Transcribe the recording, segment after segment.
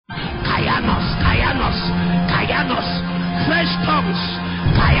tongues.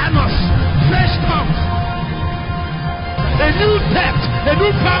 Kayanos. Fresh tongues. A new depth. A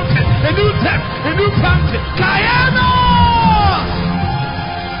new fountain. A new depth. A new fountain. Kayanos.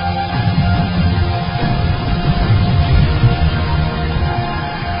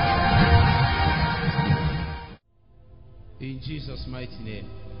 In Jesus' mighty name.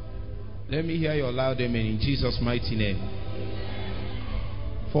 Let me hear your loud amen. In Jesus' mighty name.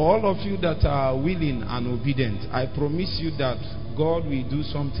 For all of you that are willing and obedient, I promise you that God will do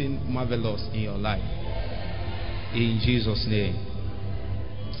something marvelous in your life. In Jesus' name.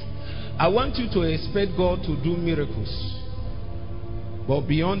 I want you to expect God to do miracles. But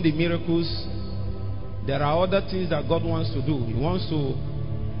beyond the miracles, there are other things that God wants to do. He wants to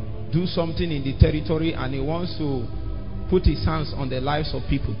do something in the territory, and He wants to put His hands on the lives of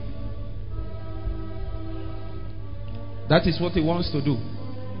people. That is what He wants to do.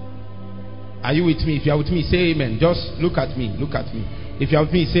 Are you with me? If you are with me, say amen. Just look at me. Look at me. If you are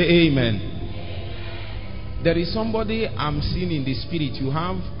with me, say amen. There is somebody I'm seeing in the spirit. You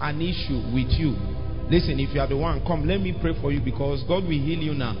have an issue with you. Listen, if you are the one, come, let me pray for you, because God will heal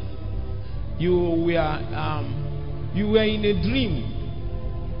you now. You were in a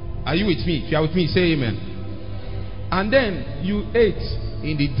dream. Are you with me? If you are with me, say amen. And then you ate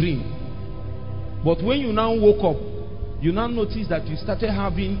in the dream. But when you now woke up, you now notice that you started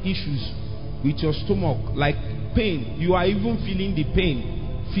having issues with your stomach, like pain. You are even feeling the pain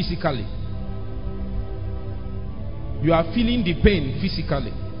physically. You are feeling the pain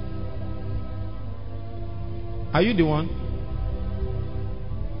physically. Are you the one?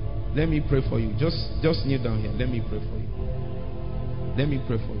 Let me pray for you. Just kneel down here. Let me pray for you. Let me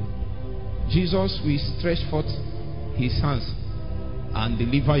pray for you. Jesus will stretch forth His hands and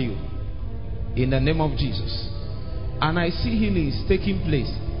deliver you in the name of Jesus. And I see healings taking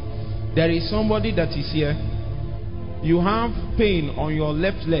place. There is somebody that is here. You have pain on your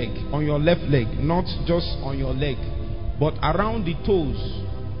left leg, not just on your leg, but around the toes.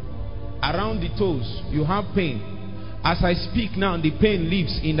 Around the toes, you have pain. As I speak now, the pain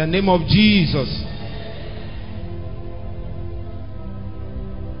leaves in the name of Jesus.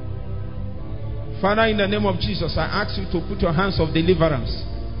 Father, in the name of Jesus, I ask you to put your hands of deliverance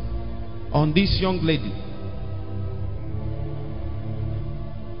on this young lady.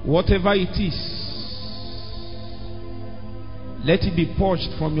 Whatever it is, let it be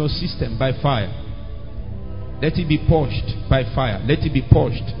purged from your system by fire. Let it be purged by fire. Let it be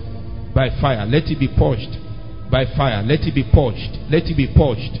purged by fire. Let it be purged by fire. Let it be purged. Let it be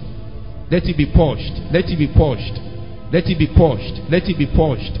purged. Let it be purged. Let it be purged. Let it be purged. Let it be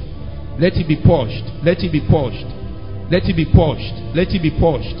purged. Let it be purged. Let it be purged. Let it be purged. Let it be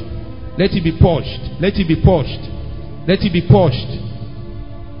purged. Let it be purged. Let it be purged. Let it be purged.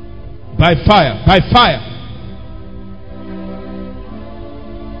 By fire. By fire.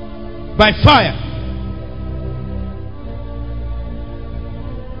 By fire.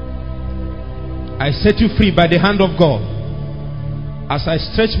 I set you free by the hand of God. As I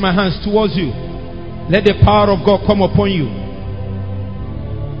stretch my hands towards you, let the power of God come upon you.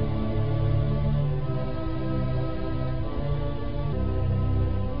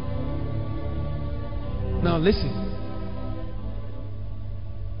 Now listen.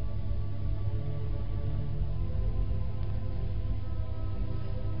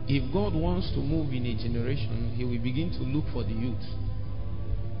 If God wants to move in a generation, He will begin to look for the youth.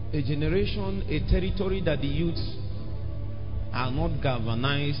 A generation, a territory that the youths are not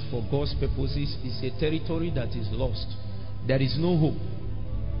galvanized for God's purposes is a territory that is lost. There is no hope.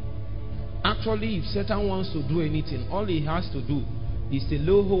 Actually, if Satan wants to do anything, all he has to do is to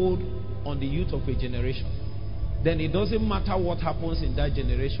lay hold on the youth of a generation. Then it doesn't matter what happens in that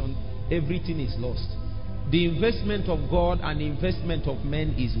generation, everything is lost. The investment of God and the investment of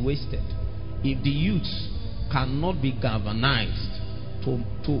men is wasted if the youths cannot be galvanized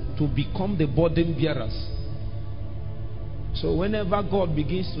to become the burden bearers. So whenever God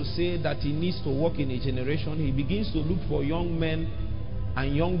begins to say that He needs to work in a generation, He begins to look for young men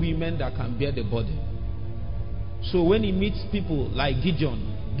and young women that can bear the burden. So when He meets people like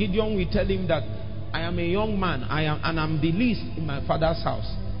Gideon will tell him that I am a young man, and I'm the least in my father's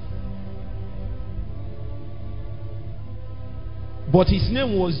house. But his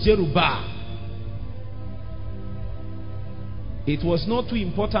name was Jerubbaal. It was not too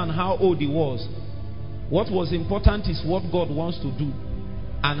important how old he was. What was important is what God wants to do,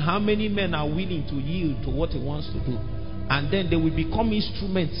 and how many men are willing to yield to what He wants to do. And then they will become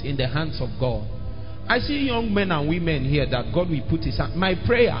instruments in the hands of God. I see young men and women here that God will put His hand. My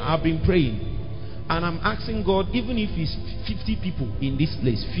prayer, I've been praying, and I'm asking God, even if it's 50 people in this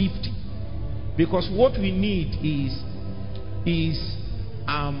place, 50. Because what we need is is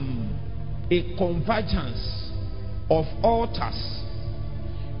a convergence of altars.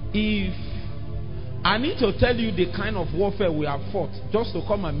 If I need to tell you the kind of warfare we have fought just to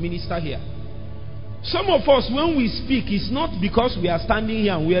come and minister here. Some of us, when we speak, it's not because we are standing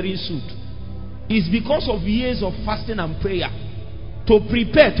here and wearing suit. It's because of years of fasting and prayer to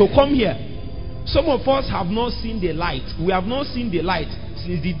prepare to come here. Some of us have not seen the light. We have not seen the light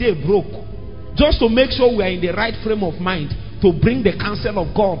since the day broke. Just to make sure we are in the right frame of mind to bring the counsel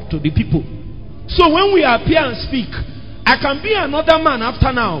of God to the people. So when we appear and speak, I can be another man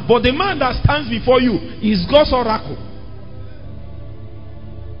after now, but the man that stands before you is God's oracle.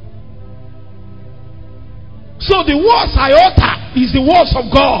 So the words I utter is the words of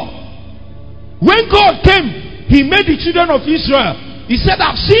God. When God came, He made the children of Israel. He said,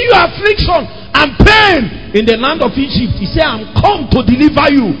 I've seen your affliction and pain in the land of Egypt. He said, I'm come to deliver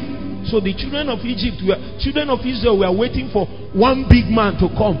you. So the children of Israel were waiting for one big man to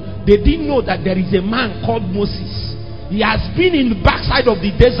come. They didn't know that there is a man called Moses. He has been in the backside of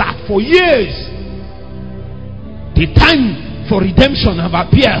the desert for years. The time for redemption have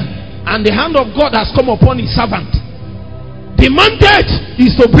appeared, and the hand of God has come upon His servant. The mandate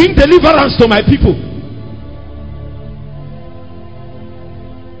is to bring deliverance to my people.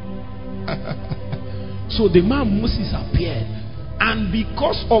 So the man Moses appeared. And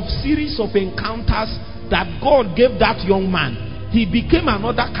because of series of encounters that God gave that young man, he became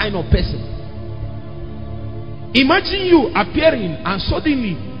another kind of person. Imagine you appearing and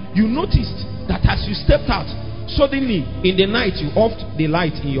suddenly you noticed that as you stepped out, suddenly in the night you offed the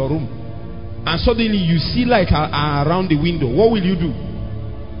light in your room. And suddenly you see light around the window. What will you do?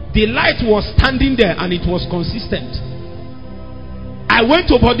 The light was standing there and it was consistent. I went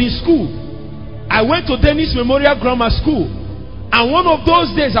to boarding school. I went to Dennis Memorial Grammar School. And one of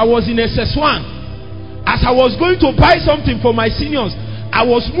those days I was in SS1. As I was going to buy something for my seniors, I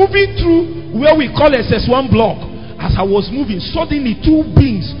was moving through where we call SS1 block. As I was moving, suddenly two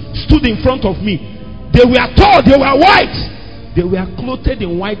beings stood in front of me. They were tall, they were white. They were clothed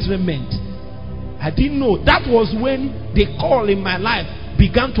in white raiment. I didn't know. That was when the call in my life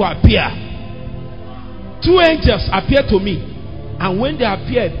began to appear. Two angels appeared to me. And when they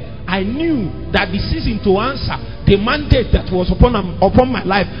appeared, I knew that the season to answer the mandate that was upon my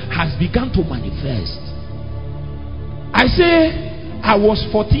life has begun to manifest. I say I was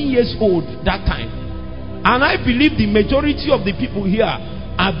 14 years old that time, and I believe the majority of the people here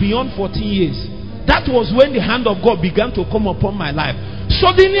are beyond 14 years. That was when the hand of God began to come upon my life.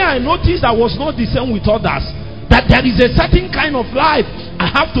 Suddenly I noticed I was not the same with others. That there is a certain kind of life I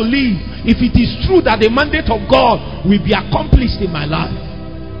have to live if it is true that the mandate of God will be accomplished in my life.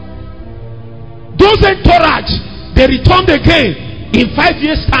 Those entourage, they returned again in 5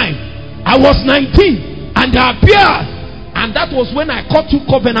 years' time. I was 19 and they appeared, and that was when I cut 2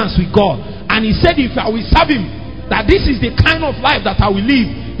 covenants with God. And He said, if I will serve Him, that this is the kind of life that I will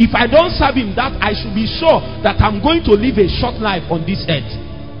live. If I don't serve Him, that I should be sure that I'm going to live a short life on this earth.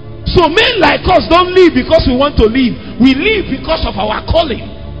 So men like us don't live because we want to live. We live because of our calling.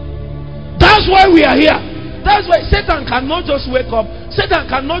 That's why we are here. That's why Satan cannot just wake up. Satan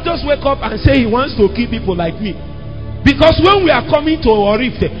cannot just wake up and say he wants to kill people like me. Because when we are coming to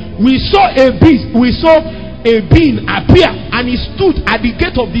Orifte, we saw a beast, we saw a being appear, and he stood at the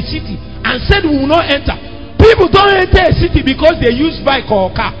gate of the city and said we will not enter. People don't enter a city because they use bike or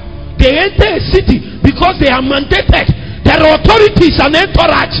car. They enter a city because they are mandated. There are authorities and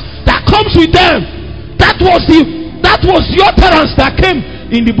entourage that comes with them. That was the utterance that came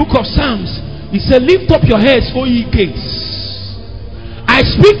in the book of Psalms. He said, lift up your heads, O ye gates. I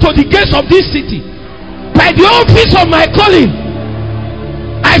speak to the gates of this city by the office of my calling.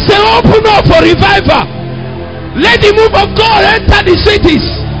 I say, open up for revival. Let the move of God enter the cities.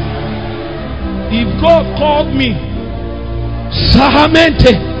 If God called me,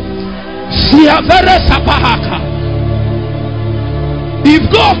 Sahamente, Siavere Sapahaka. If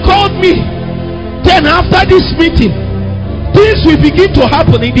God called me, then after this meeting, things will begin to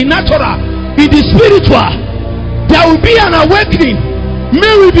happen in the natural, in the spiritual. There will be an awakening.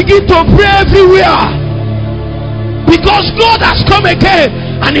 Men will begin to pray everywhere. Because God has come again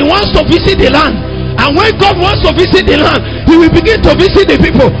and He wants to visit the land. And when God wants to visit the land, He will begin to visit the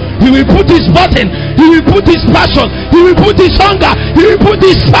people. He will put His burden, He will put His passion, He will put His hunger, He will put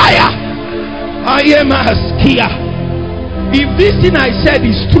His fire. I am here. If this thing I said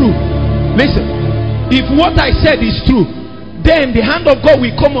is true, listen, if what I said is true, then the hand of God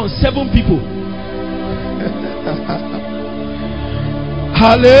will come on 7 people.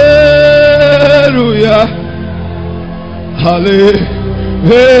 Hallelujah. Hallelujah.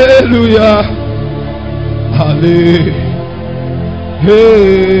 Hallelujah.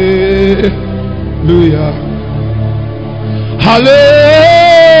 Hallelujah.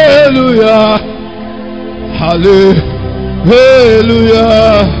 Hallelujah. Hallelujah.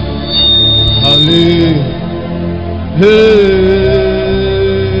 Hallelujah.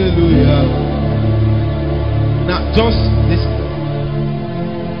 Now just listen.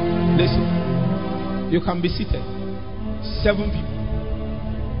 Listen. You can be seated. 7 people.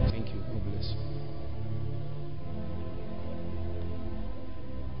 Thank you. God bless you.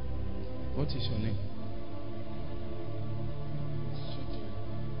 What is your name?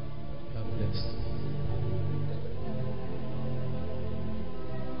 God bless.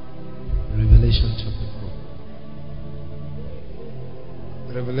 Revelation chapter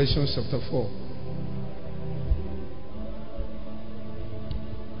 4. Revelation chapter 4.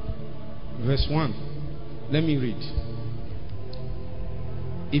 Verse 1. Let me read.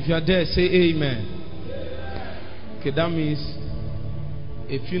 If you are there, say amen. Okay, that means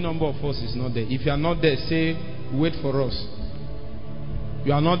a few number of us is not there. If you are not there, say wait for us.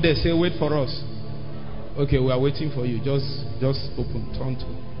 You are not there, say wait for us. Okay, we are waiting for you. Just open,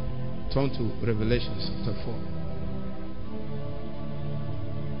 turn to Revelation chapter 4.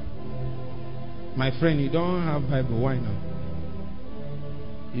 My friend, you don't have Bible. Why now?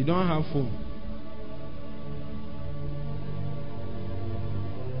 You don't have phone.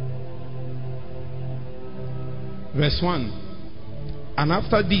 Verse 1. And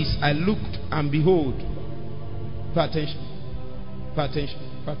after this I looked, and behold, pay attention, pay attention,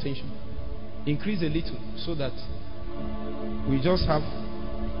 pay attention. Increase a little so that we just have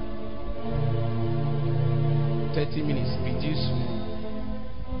 30 minutes. Reduce more.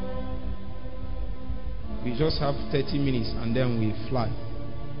 We just have 30 minutes and then we fly.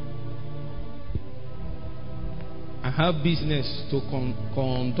 I have business to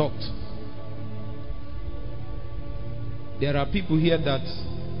conduct. There are people here that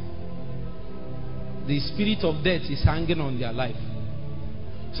the spirit of death is hanging on their life.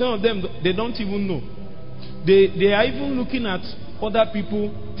 Some of them, they don't even know. They are even looking at other people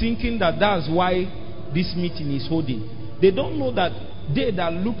thinking that that's why this meeting is holding. They don't know that they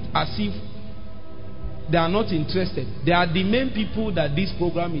that looked as if they are not interested, they are the main people that this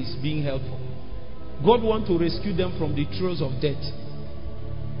program is being held for. God wants to rescue them from the throes of death.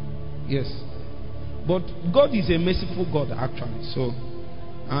 Yes. But God is a merciful God actually. So,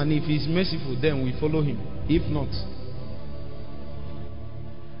 and if He's merciful, then we follow Him. If not.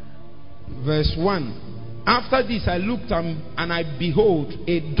 Verse 1. After this I looked and I behold,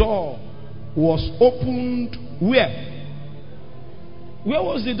 a door was opened. Where? Where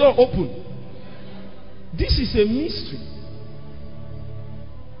was the door opened? This is a mystery.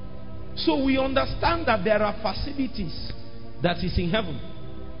 So we understand that there are facilities that is in heaven.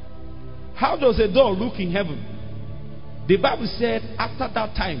 How does a door look in heaven? The Bible said after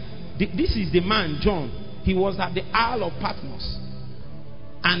that time, this is the man John. He was at the Isle of Patmos.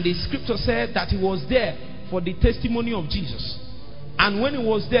 And the scripture said that he was there for the testimony of Jesus. And when he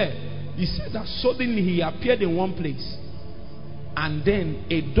was there, he said that suddenly he appeared in one place. And then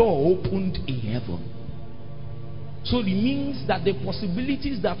a door opened in heaven. So it means that the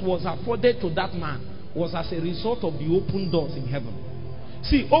possibilities that was afforded to that man was as a result of the open doors in heaven.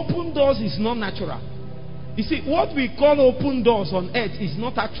 See, open doors is not natural. You see, what we call open doors on earth is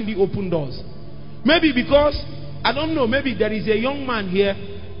not actually open doors. Maybe because, I don't know, maybe there is a young man here,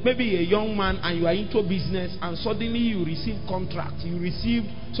 maybe a young man, and you are into business, and suddenly you receive contract, you received,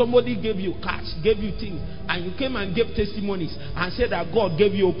 somebody gave you cash, gave you things, and you came and gave testimonies and said that God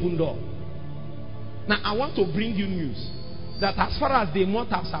gave you open door. Now I want to bring you news that as far as the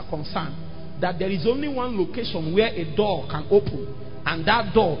mortals are concerned, that there is only one location where a door can open, and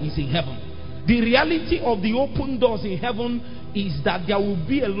that door is in heaven. The reality of the open doors in heaven is that there will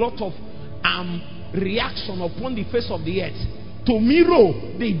be a lot of reaction upon the face of the earth to mirror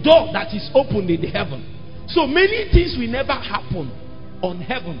the door that is opened in the heaven. So many things will never happen on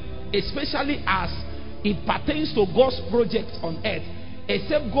heaven, especially as it pertains to God's project on earth,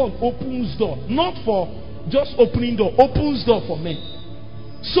 except God opens door, not for just opening door, opens door for men.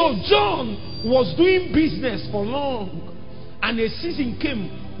 So John was doing business for long, and a season came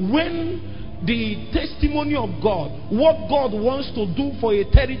when the testimony of God, what God wants to do for a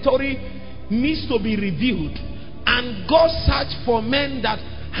territory, needs to be revealed. And God searched for men that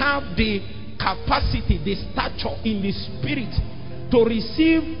have the capacity, the stature in the spirit to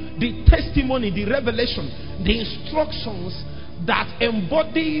receive the testimony, the revelation, the instructions that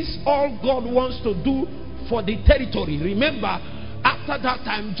embodies all God wants to do for the territory. Remember, after that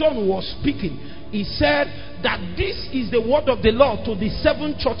time John was speaking. He said that this is the word of the Lord to the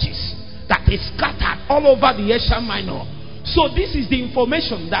 7 churches that is scattered all over the Asia Minor. So this is the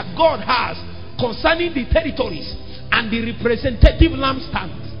information that God has concerning the territories and the representative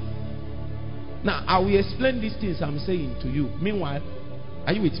lampstands. Now, I will explain these things I'm saying to you. Meanwhile,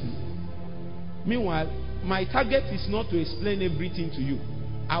 are you with me? Meanwhile, my target is not to explain everything to you.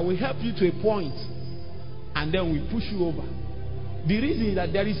 I will help you to a point, and then we push you over. The reason is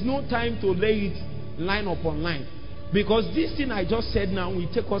that there is no time to lay it line upon line. Because this thing I just said now will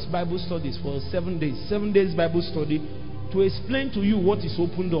take us Bible studies for 7 days. 7 days Bible study to explain to you what is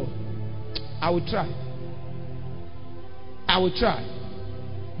open door. I will try. I will try.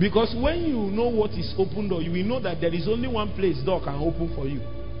 Because when you know what is open door, you will know that there is only one place door can open for you.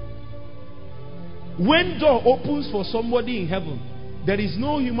 When door opens for somebody in heaven, there is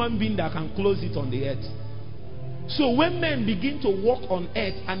no human being that can close it on the earth. So when men begin to walk on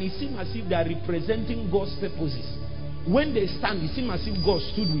earth and it seems as if they are representing God's purposes, when they stand, it seems as if God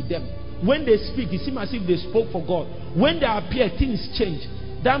stood with them. When they speak, it seems as if they spoke for God. When they appear, things change.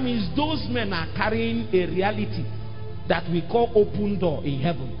 That means those men are carrying a reality that we call open door in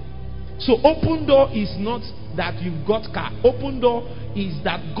heaven. So open door is not that you've got car. Open door is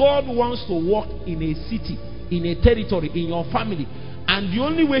that God wants to walk in a city, in a territory, in your family. And the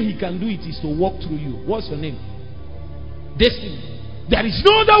only way he can do it is to walk through you. What's your name? Destiny. There is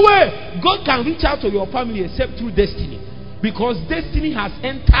no other way God can reach out to your family except through destiny. Because destiny has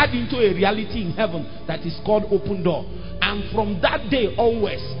entered into a reality in heaven that is called open door. And from that day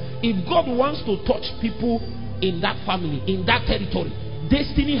always, if God wants to touch people in that family, in that territory,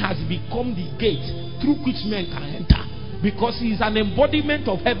 destiny has become the gate through which men can enter. Because he is an embodiment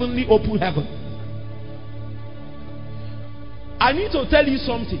of heavenly open heaven. I need to tell you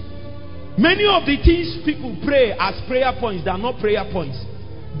something. Many of the things people pray as prayer points, they are not prayer points.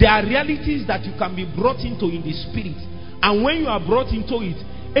 They are realities that you can be brought into in the spirit. And when you are brought into it,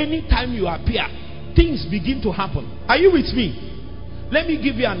 anytime you appear, things begin to happen. Are you with me? Let me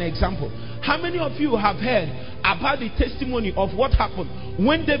give you an example. How many of you have heard about the testimony of what happened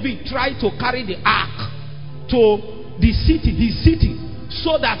when David tried to carry the ark to the city, his city,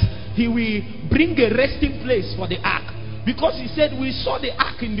 so that he will bring a resting place for the ark? Because he said, we saw the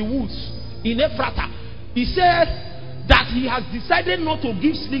ark in the woods in Ephrata. He said that he has decided not to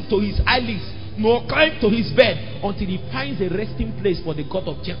give sleep to his eyelids nor climb to his bed until he finds a resting place for the God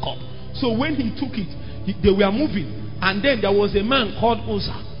of Jacob. So when he took it, they were moving, and then there was a man called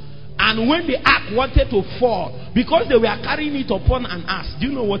Uzzah. And when the ark wanted to fall, because they were carrying it upon an ass, do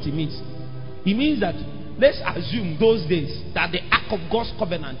you know what it means? It means that, let's assume those days that the ark of God's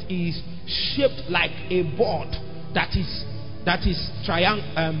covenant is shaped like a board that is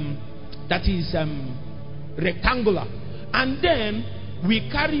rectangular, and then we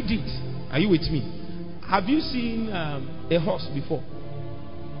carried it. Are you with me? Have you seen a horse before?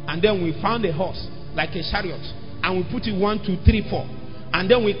 And then we found a horse like a chariot, and we put it 1, 2, 3, 4, and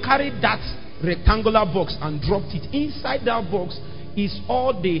then we carried that rectangular box and dropped it. Inside that box is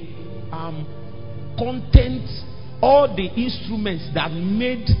all the contents, all the instruments that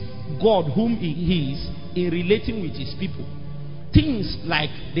made God whom he is in relating with his people. Things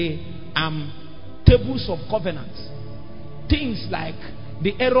like the tables of covenant, things like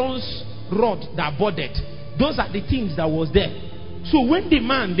the Aaron's rod that budded. Those are the things that was there. So when the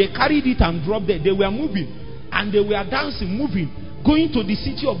man, they carried it and dropped it, they were moving and they were dancing, moving, going to the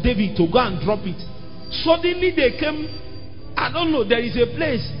city of David to go and drop it. Suddenly they came. I don't know, there is a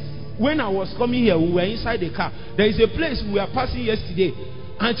place. When I was coming here, we were inside the car. There is a place we were passing yesterday,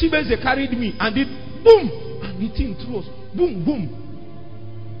 and Chibeze carried me and did boom, and the thing threw us. Boom, boom.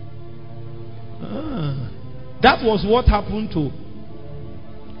 That was what happened to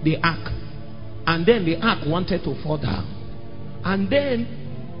the ark. And then the ark wanted to fall down. And then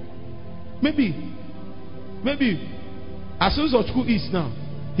maybe as Udechukwu is now,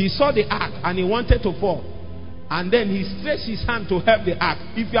 he saw the ark and he wanted to fall. And then he stretched his hand to help the ark.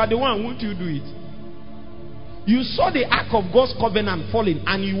 If you are the one, won't you do it? You saw the ark of God's covenant falling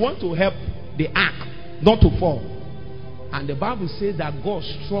and you want to help the ark not to fall. And the Bible says that God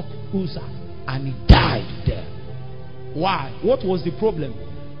struck Uzzah and he died there. Why? What was the problem?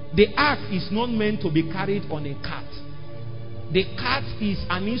 The ark is not meant to be carried on a cart. The cart is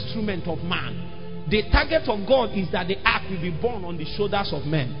an instrument of man. The target of God is that the ark will be borne on the shoulders of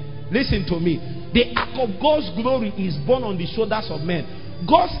men. Listen to me. The ark of God's glory is borne on the shoulders of men.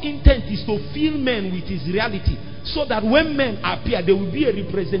 God's intent is to fill men with his reality, so that when men appear, there will be a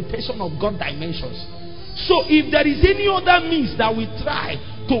representation of God's dimensions. So if there is any other means that we try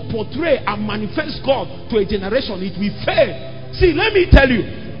to portray and manifest God to a generation, it will fail. See, let me tell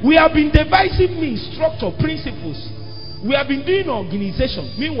you, we have been devising means, structure, principles. We have been doing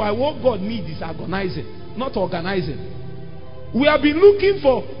organization. Meanwhile, what God needs is organizing, not organizing. We have been looking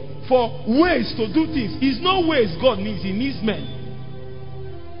for ways to do things. It's not ways God needs, He needs men.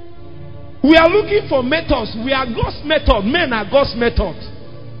 We are looking for methods. We are God's method. Men are God's method.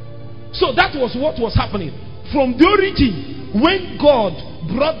 So that was what was happening. From the origin, when God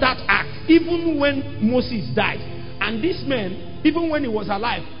brought that ark, even when Moses died, and these men, even when he was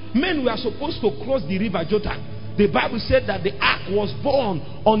alive, men were supposed to cross the river Jordan. The Bible said that the ark was borne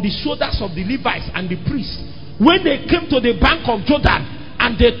on the shoulders of the Levites and the priests. When they came to the bank of Jordan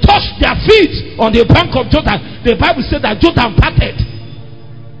and they touched their feet on the bank of Jordan, the Bible said that Jordan parted.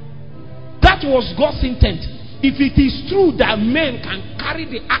 That was God's intent. If it is true that men can carry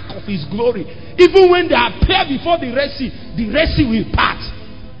the ark of His glory, even when they appear before the Red Sea will part.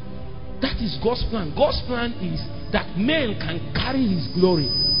 That is God's plan. God's plan is that men can carry His glory.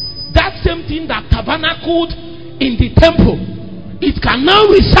 That same thing that tabernacled in the temple, it can now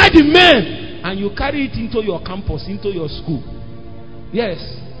reside in men. And you carry it into your campus, into your school. Yes.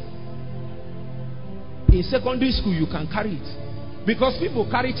 In secondary school, you can carry it. Because people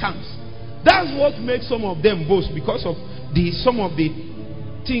carry charms. That's what makes some of them boast, because of some of the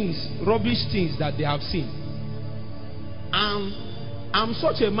things, rubbish things that they have seen. I'm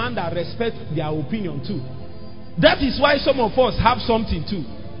such a man that respects their opinion too. That is why some of us have something too.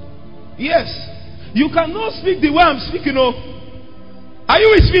 Yes. You cannot speak the way I'm speaking. Oh. Are you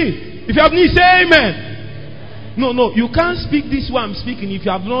with me? If you have need, say amen. No, you can't speak this way I'm speaking if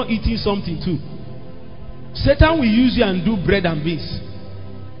you have not eaten something too. Satan will use you and do bread and beans.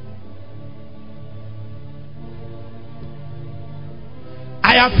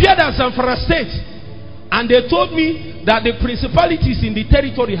 I appeared at Zamfara State, and they told me that the principalities in the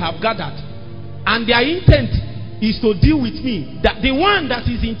territory have gathered, and their intent is to deal with me. That the one that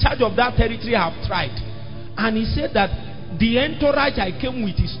is in charge of that territory have tried, and he said that the entourage I came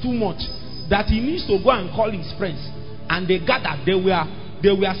with is too much, that he needs to go and call his friends. And they gathered. They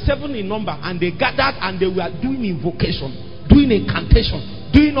were 7 in number, and they gathered and they were doing invocation, doing incantation,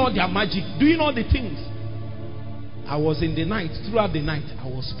 doing all their magic, doing all the things. I was in the night, throughout the night, I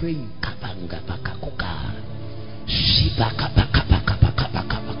was praying.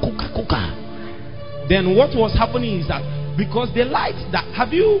 Then what was happening is that, because the light that,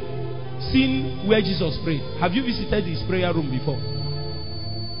 have you seen where Jesus prayed? Have you visited his prayer room before?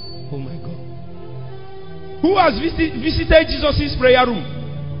 Oh my God. Who has visited Jesus' prayer room?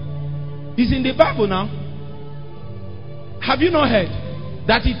 It's in the Bible now. Have you not heard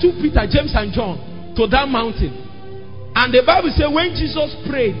that he took Peter, James and John to that mountain? And the Bible says when Jesus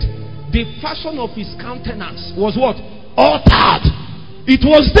prayed, the fashion of his countenance was what? Altered. It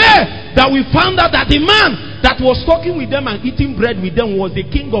was there that we found out that the man that was talking with them and eating bread with them was the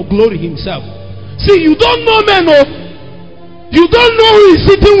King of Glory himself. See, you don't know men, oh. You don't know who is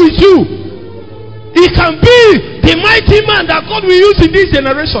sitting with you. He can be the mighty man that God will use in this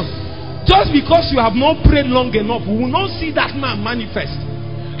generation. Just because you have not prayed long enough, we will not see that man manifest.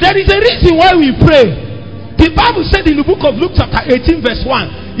 There is a reason why we pray. The Bible said in the book of Luke chapter 18 verse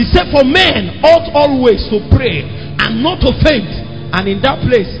 1, it said, for men ought always to pray and not to faint. And in that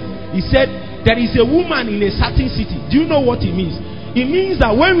place, he said, there is a woman in a certain city. Do you know what it means? It means that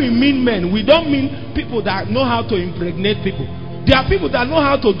when we mean men, we don't mean people that know how to impregnate people. There are people that know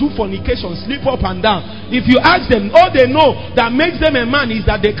how to do fornication, sleep up and down. If you ask them, all they know that makes them a man is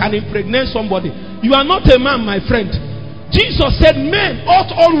that they can impregnate somebody. You are not a man, my friend. Jesus said men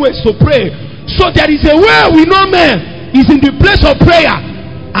ought always to pray. So there is a way we know men is in the place of prayer.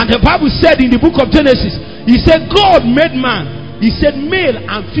 And the Bible said in the book of Genesis, he said God made man. He said male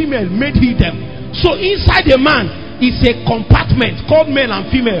and female made he them. So inside a man is a compartment called male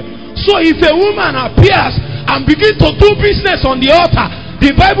and female. So if a woman appears and begins to do business on the altar,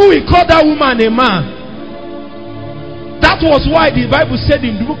 the Bible will call that woman a man. That was why the Bible said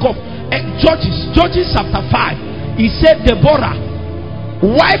in the book of Judges chapter 5, he said Deborah,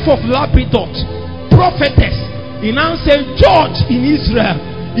 wife of Lapidot, prophetess, he now said judge in Israel.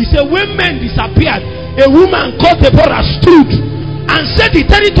 He said when men disappeared, a woman called Deborah stood and said the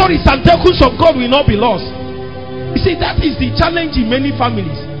territories and tentacles of God will not be lost. You see, that is the challenge in many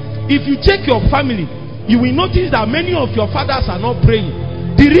families. If you check your family, you will notice that many of your fathers are not praying.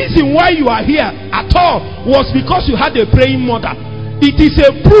 The reason why you are here at all was because you had a praying mother. It is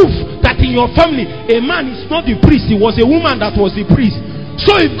a proof that in your family, a man is not the priest, it was a woman that was the priest.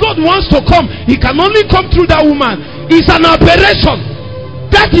 So if God wants to come, he can only come through that woman. It's an aberration.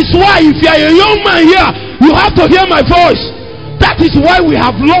 That is why if you are a young man here, you have to hear my voice. That is why we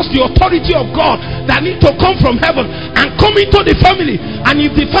have lost the authority of God that need to come from heaven and come into the family. And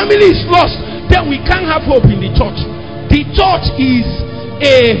if the family is lost, then we can't have hope in the church. The church is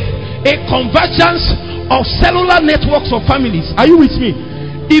a convergence of cellular networks of families. Are you with me?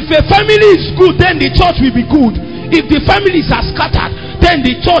 If a family is good, then the church will be good. If the families are scattered, then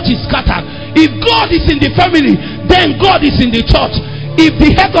the church is scattered. If God is in the family, then God is in the church. If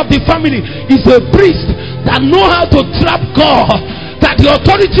the head of the family is a priest that know how to trap God, that the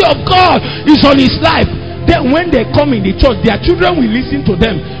authority of God is on his life, then when they come in the church, their children will listen to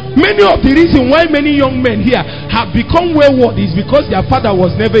them. Many of the reason why many young men here have become wayward is because their father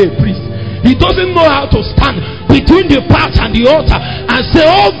was never a priest. He doesn't know how to stand between the path and the altar and say,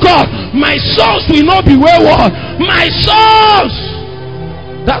 oh God, my sons will not be wayward. My sons.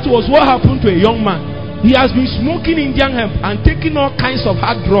 That was what happened to a young man. He has been smoking Indian hemp and taking all kinds of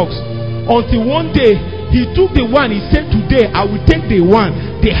hard drugs until one day he took the one. He said, today I will take the one,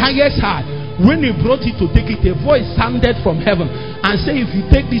 the highest high. When he brought it to take it, a voice sounded from heaven and said, if you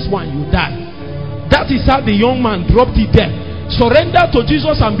take this one, you die. That is how the young man dropped it there, surrendered to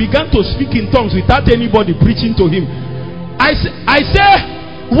Jesus, and began to speak in tongues without anybody preaching to him. I say,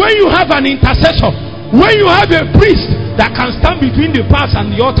 when you have an intercessor, when you have a priest that can stand between the path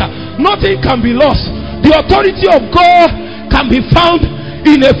and the altar, nothing can be lost. The authority of God can be found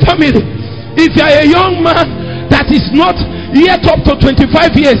in a family. If you are a young man that is not yet up to 25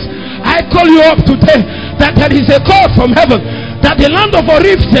 years, I call you up today that there is a call from heaven that the land of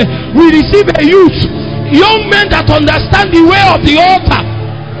Orifte will receive a youth, young men that understand the way of the altar.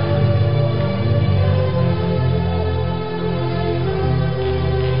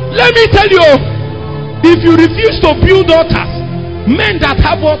 Let me tell you, if you refuse to build altars, men that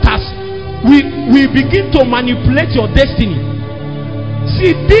have altars will begin to manipulate your destiny.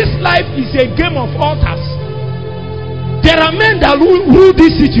 See, this life is a game of altars. There are men that rule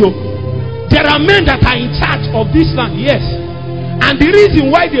this city. There are men that are in charge of this land, yes. And the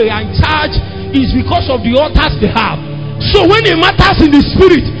reason why they are in charge is because of the altars they have. So when it matters in the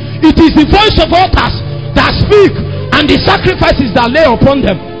spirit, it is the voice of altars that speak and the sacrifices that lay upon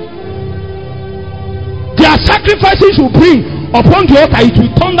them. Their sacrifices will bring upon the altar, it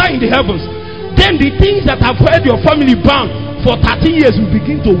will thunder in the heavens. Then the things that have held your family bound for 13 years will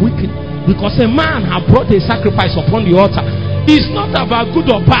begin to weaken, because a man has brought a sacrifice upon the altar. It's not about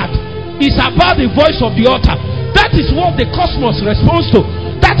good or bad. It's about the voice of the altar. That is what the cosmos responds to.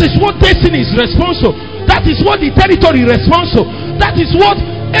 That is what destiny is responds to. That is what the territory responds to. That is what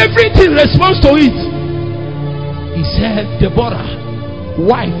everything responds to it. He said, Deborah,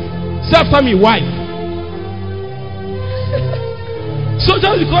 wife. Say after me, wife. So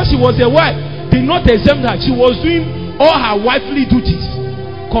just because she was a wife did not exempt her. She was doing all her wifely duties.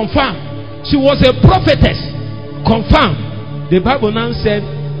 Confirm. She was a prophetess. Confirm. The Bible now said,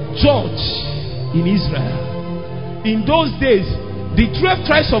 judge in Israel. In those days, the 12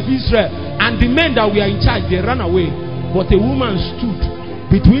 tribes of Israel and the men that were in charge, they ran away. But a woman stood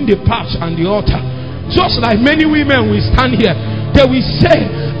between the path and the altar. Just like many women will stand here. They will say,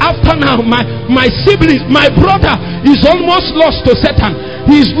 after now, my sibling, my brother is almost lost to Satan.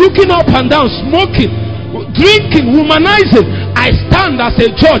 He is looking up and down, smoking, drinking, womanizing. I stand as a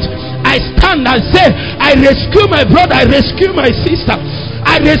judge. I stand and say, I rescue my brother, I rescue my sister,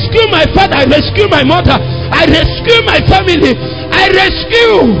 I rescue my father, I rescue my mother, I rescue my family, I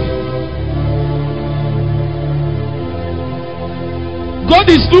rescue. God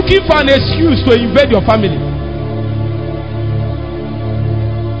is looking for an excuse to invade your family.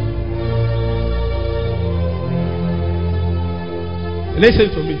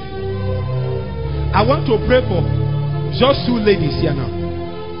 Listen to me. I want to pray for just 2 ladies here now.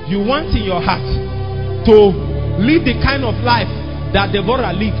 You want in your heart to live the kind of life that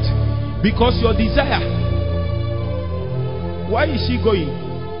Deborah lived, because your desire. Why is she going?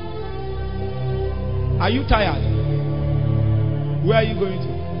 Are you tired? Where are you going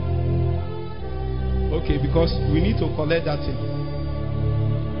to? Okay, because we need to collect that thing.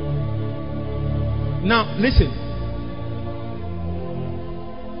 Now listen,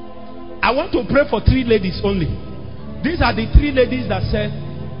 I want to pray for 3 ladies only. These are the 3 ladies that said,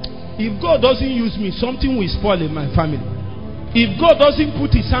 if God doesn't use me, something will spoil in my family. If God doesn't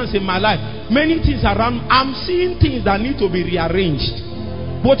put his hands in my life, many things around, I'm seeing things that need to be rearranged.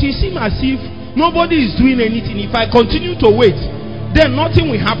 But it seems as if nobody is doing anything. If I continue to wait, then nothing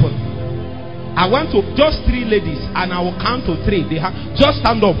will happen. I want to, just 3 ladies, and I will count to 3. Just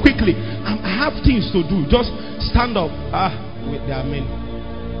stand up quickly. I have things to do. Just stand up. Wait, there are many.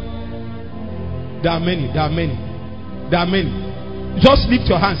 There are many. There are many. There are many. Just lift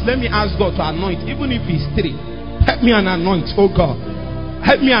your hands. Let me ask God to anoint, even if it's 3. Help me and anoint, oh God.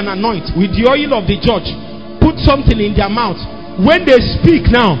 Help me and anoint with the oil of the judge. Put something in their mouth. When they speak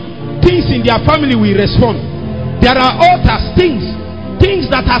now, things in their family will respond. There are altars, things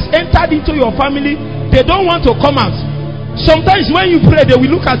that has entered into your family They don't want to come out. Sometimes when you pray, they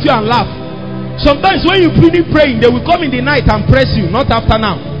will look at you and laugh. Sometimes when you finish praying, they will come in the night and press you, not after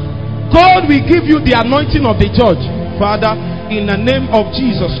now. God will give you the anointing of the church. Father, in the name of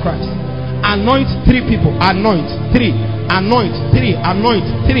Jesus Christ, anoint 3 people. Anoint 3. Anoint 3. Anoint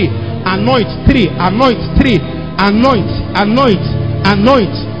 3. Anoint 3. Anoint 3. Anoint. Anoint.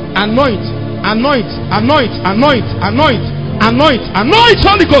 Anoint. Anoint. Anoint. Anoint. Anoint. Anoint. Anoint. Anoint.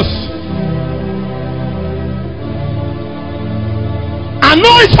 Holy Ghost.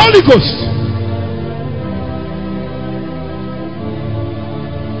 Anoint Holy Ghost.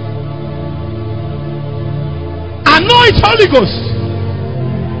 Anoint Holy Ghost.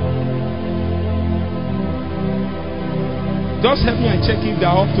 Just help me and check if they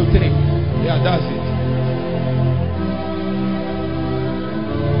are up to 3. Yeah, that's it.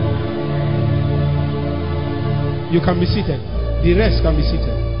 You can be seated. The rest can be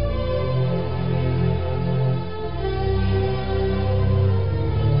seated.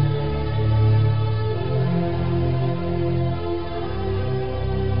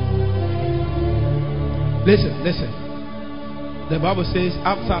 Listen, listen. The Bible says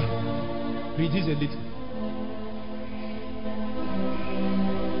after, reduce a little.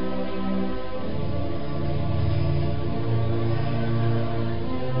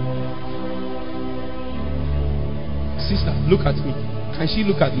 Sister, look at me. Can she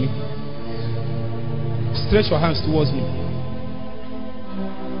look at me? Stretch your hands towards me.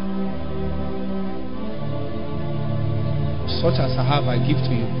 Such as I have, I give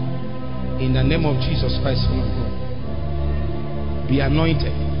to you. In the name of Jesus Christ, Son of God. Be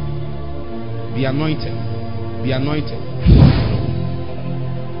anointed. Be anointed. Be anointed.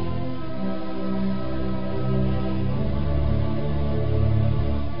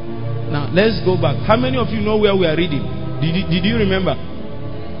 Now, let's go back. How many of you know where we are reading? Did you remember?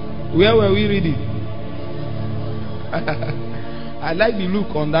 Where were we reading? I like the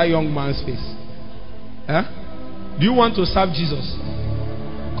look on that young man's face. Huh? Do you want to serve Jesus?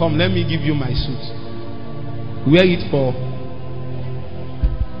 Come, let me give you my suit. Wear it for.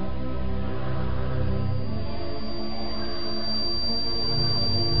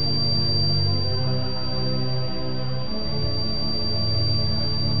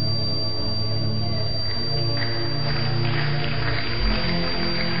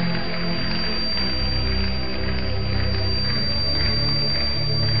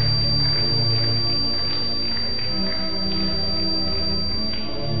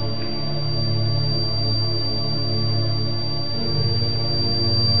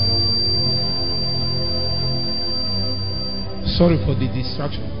 Sorry for the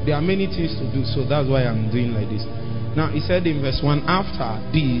distraction. There are many things to do, so that's why I'm doing like this. Now, he said in verse 1, after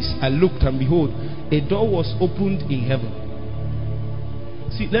this, I looked and behold, a door was opened in heaven.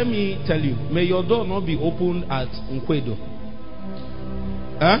 See, let me tell you, may your door not be opened at Nkwedo.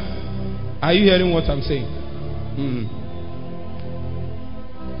 Huh? Are you hearing what I'm saying?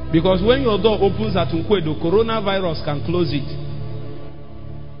 Because when your door opens at Nkwedo, coronavirus can close it.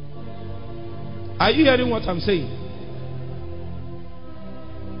 Are you hearing what I'm saying?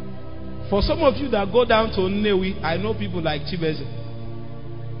 For some of you that go down to Nnewi, I know people like Chibeze.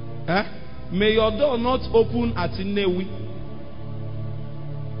 Huh? May your door not open at Nnewi.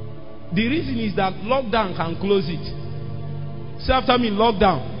 The reason is that lockdown can close it. Say after me,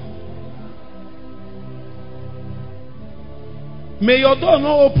 lockdown. May your door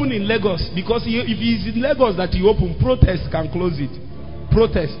not open in Lagos, because if it is in Lagos that you open, protest can close it.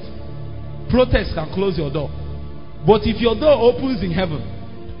 Protest can close your door. But if your door opens in heaven,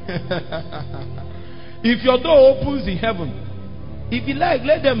 if your door opens in heaven, if you like,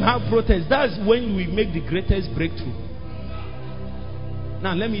 let them have protest. That's when we make the greatest breakthrough.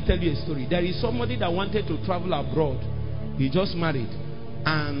 Now let me tell you a story. There is somebody that wanted to travel abroad. He just married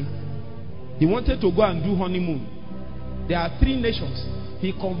and he wanted to go and do honeymoon. There are 3 nations.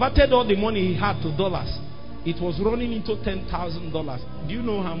 He converted all the money he had to dollars. It was running into $10,000. Do you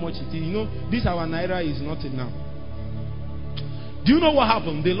know how much it is? You know, this our naira is nothing now. Do you know what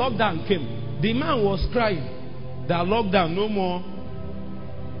happened? The lockdown came. The man was crying that lockdown, no more.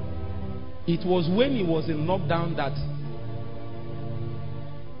 It was when he was in lockdown that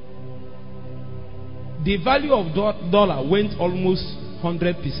the value of dollar went almost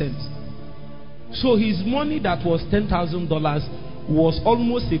 100%. So his money that was $10,000 was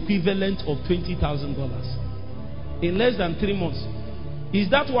almost equivalent of $20,000 in less than 3 months. Is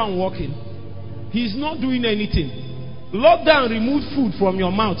that one working? He's not doing anything. Lockdown removed food from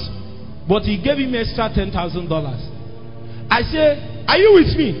your mouth, but he gave him extra $10,000. I say, are you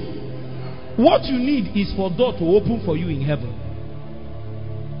with me? What you need is for door to open for you in heaven.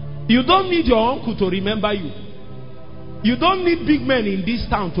 You don't need your uncle to remember you. You don't need big men in this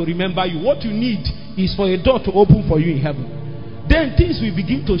town to remember you. What you need is for a door to open for you in heaven. Then things will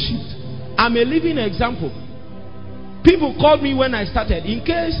begin to shift. I'm a living example. People called me when I started. In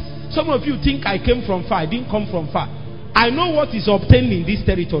case some of you think I came from far, I didn't come from far. I know what is obtained in this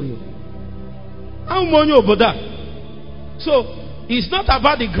territory. So, it's not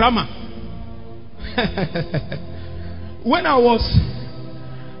about the grammar. When I was,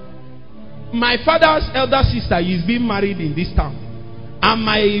 my father's elder sister is being married in this town. And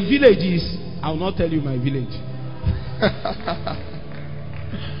my village is, I will not tell you my village.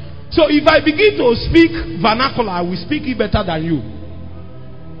 So if I begin to speak vernacular, I will speak it better than you.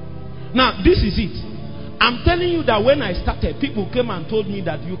 Now, this is it. I'm telling you that when I started, people came and told me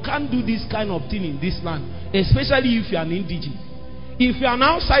that you can't do this kind of thing in this land, especially if you are an indigene. If you are an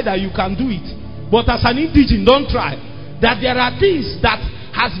outsider, you can do it. But as an indigene, don't try. That there are things that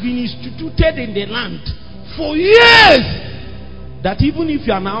has been instituted in the land for years, that even if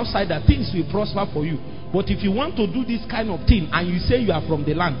you are an outsider, things will prosper for you. But if you want to do this kind of thing and you say you are from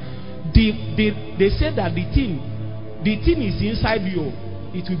the land, they say that the thing is inside you.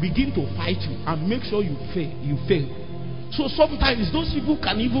 It will begin to fight you and make sure you fail. So sometimes those people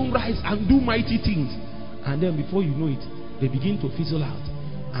can even rise and do mighty things, and then before you know it, they begin to fizzle out,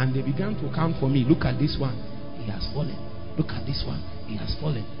 and they began to count for me. Look at this one, he has fallen. Look at this one, he has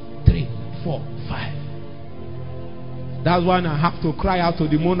fallen. 3, 4, 5. That's why I have to cry out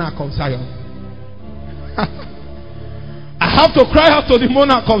to the monarch of Zion. I have to cry out to the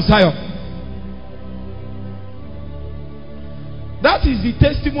monarch of Zion. That is the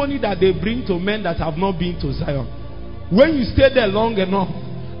testimony that they bring to men that have not been to Zion. When you stay there long enough,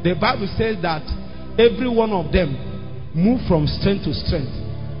 the Bible says that every one of them moved from strength to strength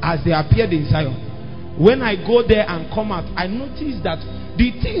as they appeared in Zion. When I go there and come out, I notice that the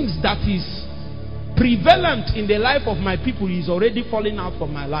things that is prevalent in the life of my people is already falling out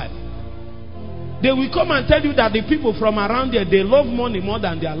from my life. They will come and tell you that the people from around there, they love money more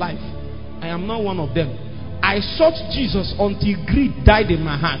than their life. I am not one of them. I sought Jesus until greed died in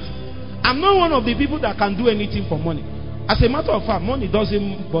my heart. I'm not one of the people that can do anything for money. As a matter of fact, money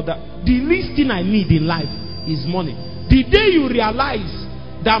doesn't bother. The least thing I need in life is money. The day you realize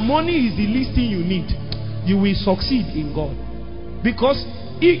that money is the least thing you need, you will succeed in God. Because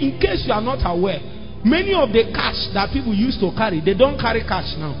in case you are not aware, many of the cash that people used to carry, they don't carry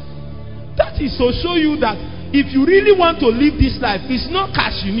cash now. That is to show you that if you really want to live this life, it's not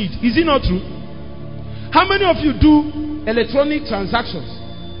cash you need. Is it not true? How many of you do electronic transactions?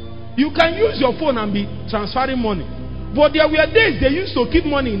 You can use your phone and be transferring money. But there were days they used to keep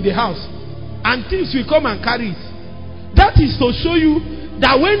money in the house, and things will come and carry it. That is to show you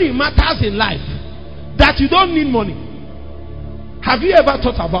that when it matters in life, that you don't need money. Have you ever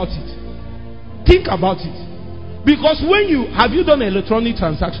thought about it? Think about it. Because when have you done electronic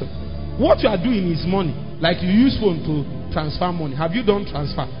transaction? What you are doing is money. Like you use phone to transfer money. Have you done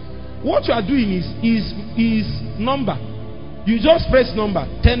transfer? What you are doing is number. You just press number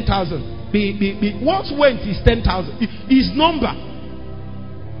 10,000. What went is 10,000. Is number.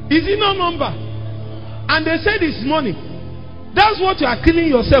 Is it not number? And they said it's money. That's what you are killing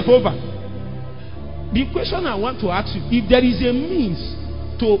yourself over. The question I want to ask you: if there is a means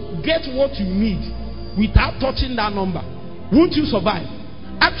to get what you need without touching that number, won't you survive?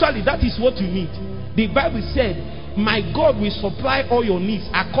 Actually, that is what you need. The Bible said, my God will supply all your needs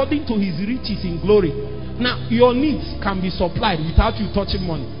according to his riches in glory. Now, your needs can be supplied without you touching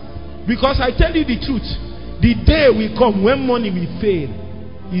money. Because I tell you the truth, the day will come when money will fail.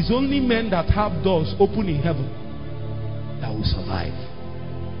 It's only men that have doors open in heaven that will survive.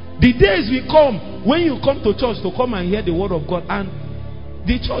 The days will come when you come to church to come and hear the word of God and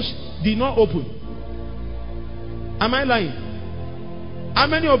the church did not open. Am I lying? How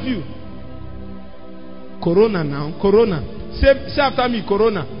many of you? Corona now. Corona. Say after me,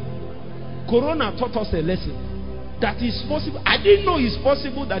 Corona. Corona taught us a lesson. That is possible. I didn't know it's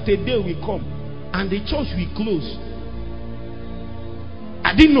possible that a day will come and the church will close.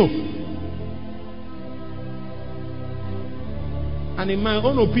 I didn't know. And in my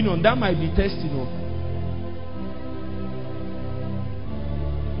own opinion, that might be testing.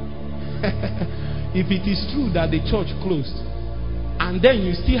 If it is true that the church closed and then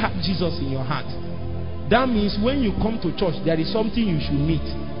you still have Jesus in your heart, that means when you come to church, there is something you should meet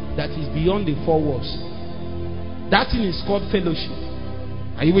that is beyond the four walls. That thing is called fellowship.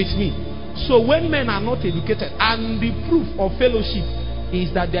 Are you with me? So when men are not educated, and the proof of fellowship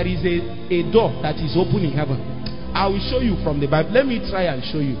is that there is a door that is open in heaven. I will show you from the Bible. Let me try and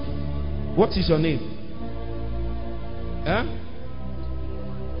show you. What is your name? Huh?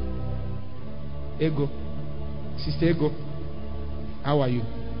 Ego. Sister Ego, how are you?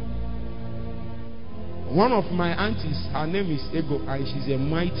 One of my aunties, her name is Ego, and she's a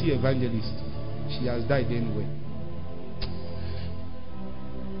mighty evangelist. She has died anyway.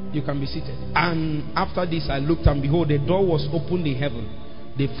 You can be seated. And after this, I looked, and behold, the door was opened in heaven.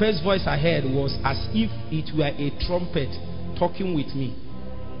 The first voice I heard was as if it were a trumpet talking with me.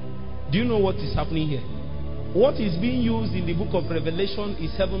 Do you know what is happening here? What is being used in the book of Revelation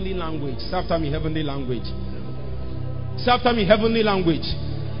is heavenly language. Say after me, heavenly language. Say after me, heavenly language.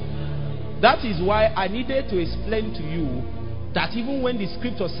 That is why I needed to explain to you that even when the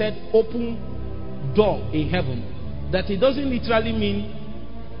scripture said open door in heaven, that it doesn't literally mean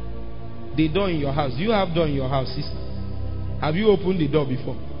the door in your house. Do you have door in your house, sister? Have you opened the door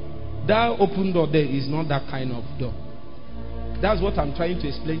before? That open door there is not that kind of door. That's what I'm trying to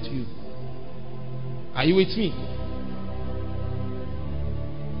explain to you. Are you with me?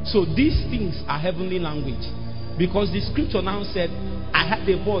 So these things are heavenly language. Because the scripture now said, I had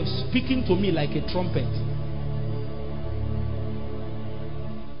a voice speaking to me like a trumpet.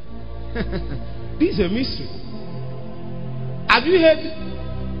 This is a mystery. Have you heard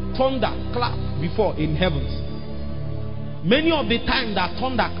thunder clap before in heavens? Many of the time that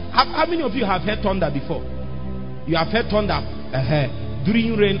thunder, how many of you have heard thunder before? You have heard thunder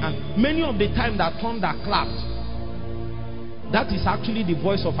during rain, and many of the time that thunder claps, that is actually the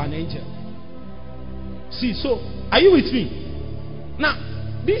voice of an angel. See, so are you with me? Now,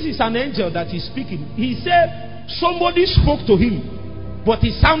 this is an angel that is speaking. He said somebody spoke to him, but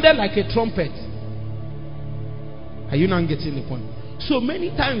it sounded like a trumpet. Are you not getting the point? So many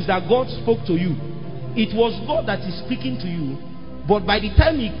times that God spoke to you, it was God that is speaking to you, but by the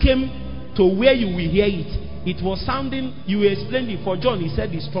time he came to where you will hear it, it was sounding, you explained it. For John, he said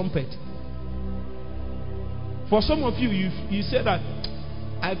his trumpet. For some of you, you said that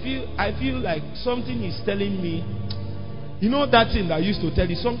I feel like something is telling me, you know that thing that I used to tell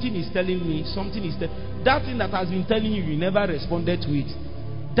you, something is telling me, that thing that has been telling you, you never responded to it.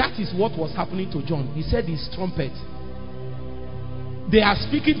 That is what was happening to John. He said his trumpet. They are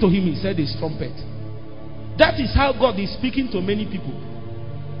speaking to him, he said his trumpet. That is how God is speaking to many people.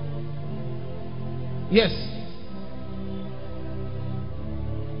 Yes.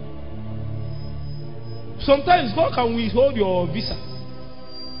 Sometimes God can withhold your visa.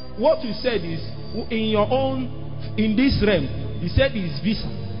 What you said is, in your own, in this realm, he said his visa.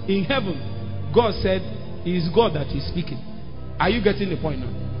 In heaven, God said it is God that is speaking. Are you getting the point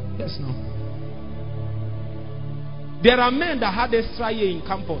now? Yes, now. There are men that had extra year in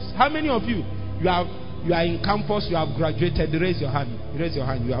campus. How many of you are in campus, you have graduated? Raise your hand. Raise your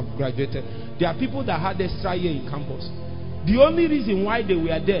hand, you have graduated. There are people that had extra year in campus. The only reason why they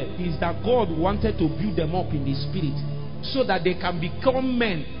were there is that God wanted to build them up in the spirit, so that they can become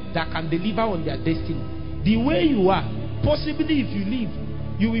men that can deliver on their destiny. The way you are, possibly if you leave,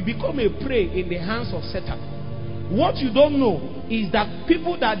 you will become a prey in the hands of Satan. What you don't know is that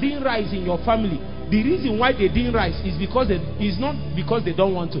people that didn't rise in your family, the reason why they didn't rise is because it's not because they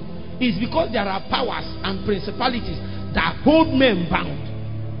don't want to. It's because there are powers and principalities that hold men bound.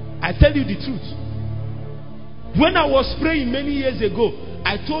 I tell you the truth. When I was praying many years ago,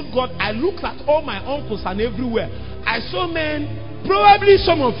 I told God, I looked at all my uncles and everywhere. I saw men, probably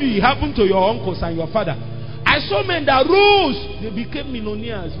some of you, it happened to your uncles and your father. I saw men that rose. They became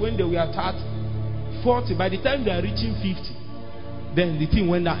millionaires when they were 30, 40. By the time they are reaching 50, then the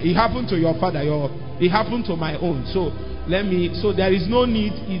thing went down. It happened to your father. It happened to my own. So there is no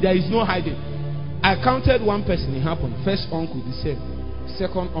need, there is no hiding. I counted one person, it happened. First uncle, the same.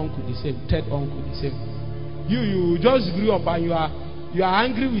 Second uncle, the same. Third uncle, the same. You just grew up and you are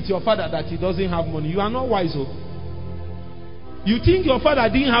angry with your father that he doesn't have money. You are not wise. Oh. You think your father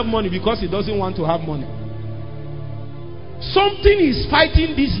didn't have money because he doesn't want to have money. Something is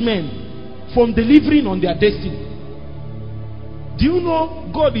fighting these men from delivering on their destiny. Do you know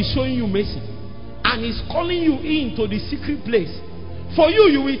God is showing you mercy and he's calling you into the secret place? For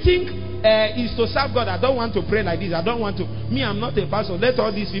you will think is to serve God. I don't want to pray like this. I don't want to. Me, I'm not a pastor. Let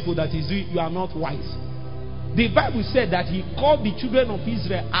all these people that is doing, you are not wise. The Bible said that he called the children of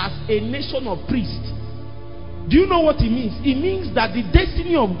Israel as a nation of priests. Do you know what it means? It means that the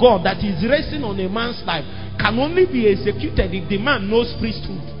destiny of God that is resting on a man's life can only be executed if the man knows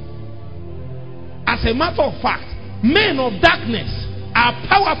priesthood. As a matter of fact, men of darkness are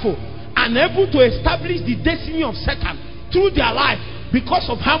powerful and able to establish the destiny of Satan through their life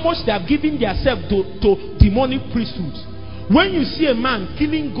because of how much they have given themselves to demonic priesthoods. When you see a man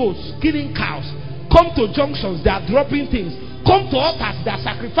killing goats, killing cows, come to junctions, they are dropping things, come to altars, they are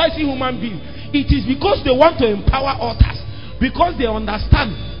sacrificing human beings, it is because they want to empower altars, because they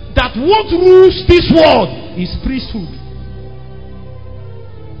understand that what rules this world is priesthood.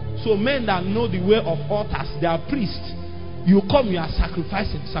 So men that know the way of altars, they are priests. You come, you are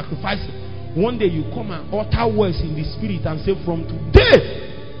sacrificing. One day you come and utter words in the spirit and say, from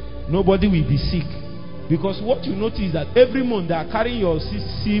today, nobody will be sick. Because what you notice is that every month they are carrying your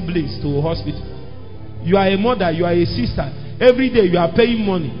siblings to a hospital. You are a mother, you are a sister. Every day you are paying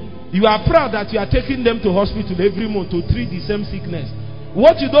money. You are proud that you are taking them to hospital every month to treat the same sickness.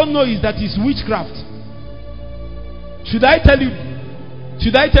 What you don't know is that it's witchcraft. Should I tell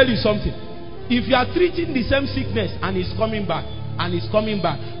you something? If you are treating the same sickness and it's coming back, and it's coming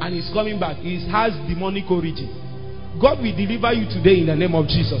back, and it's coming back, it has demonic origin. God will deliver you today in the name of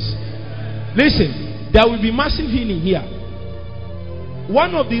Jesus. Listen, there will be massive healing here.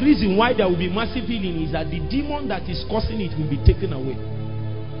 One of the reasons why there will be massive healing is that the demon that is causing it will be taken away.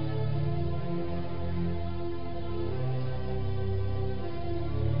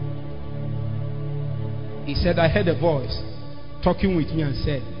 He said, I heard a voice talking with me and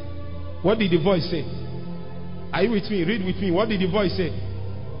said, what did the voice say? Are you with me? Read with me. What did the voice say?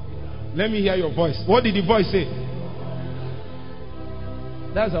 Let me hear your voice. What did the voice say?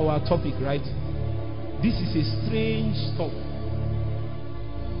 That's our topic, right? This is a strange stuff.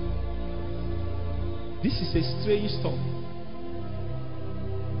 This is a strange stuff.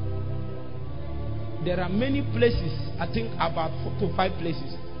 There are many places, I think about 4 to 5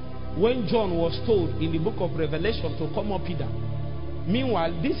 places, when John was told in the book of Revelation to come up hither.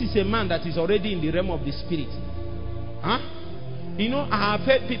 Meanwhile, this is a man that is already in the realm of the spirit. You know, I have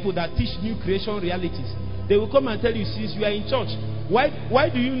heard people that teach new creation realities. They will come and tell you, since you are in church, why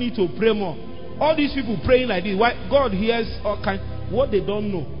do you need to pray more? All these people praying like this, why God hears all kind. What they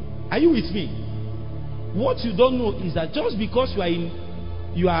don't know. Are you with me? What you don't know is that just because you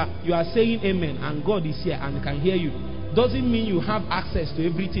are saying amen and God is here and can hear you, doesn't mean you have access to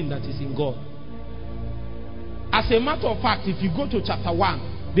everything that is in God. As a matter of fact, if you go to chapter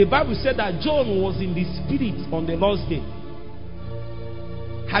 1, the Bible said that John was in the spirit on the Lord's day.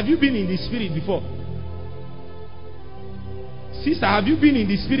 Have you been in the spirit before? Sister, have you been in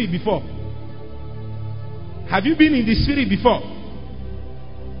the spirit before? Have you been in the spirit before?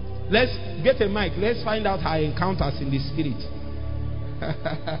 Let's get a mic. Let's find out her encounters in the spirit.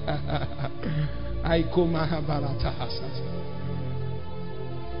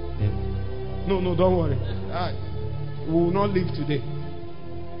 No, don't worry. We will not leave today.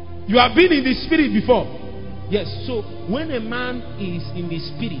 You have been in the spirit before. Yes, so when a man is in the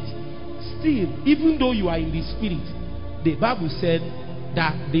spirit, still, even though you are in the spirit, the Bible said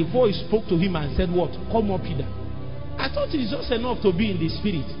that the voice spoke to him and said, what? Come up hither. I thought it's just enough to be in the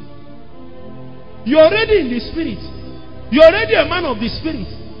spirit. You're already in the spirit. You're already a man of the spirit.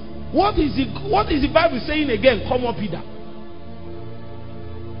 What is the Bible saying again? Come up hither.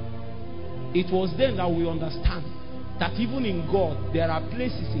 It was then that we understand that even in God, there are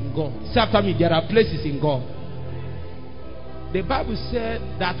places in God. Say after me, there are places in God. The Bible said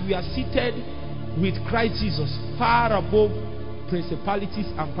that we are seated with Christ Jesus far above principalities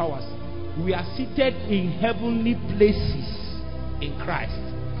and powers. We are seated in heavenly places in Christ.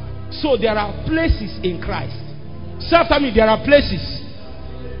 So there are places in Christ. Say after me, there are places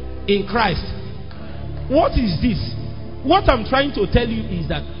in Christ. What is this? What I'm trying to tell you is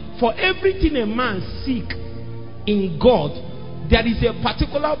that for everything a man seek in God, there is a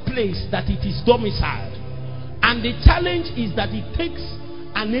particular place that it is domiciled. And the challenge is that it takes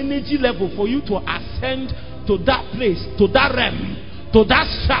an energy level for you to ascend to that place, to that realm, to that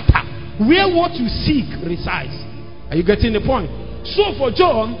strata where what you seek resides. Are you getting the point? So for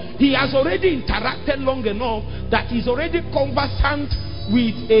John, he has already interacted long enough that he's already conversant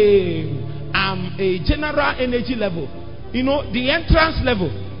with a general energy level. You know, the entrance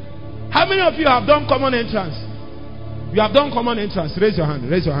level. How many of you have done common entrance? You have done common entrance. Raise your hand.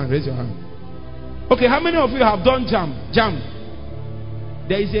 Raise your hand. Raise your hand. Okay, how many of you have done jam?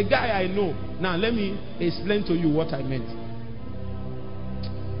 There is a guy I know. Now, let me explain to you what I meant.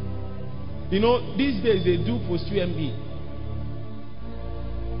 You know, these days they do post UMB.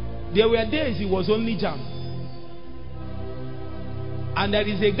 There were days it was only jam. And there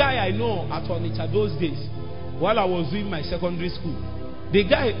is a guy I know at Onitsha those days, while I was doing my secondary school. The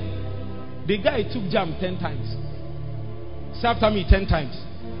guy took jam 10 times. Say after me, 10 times.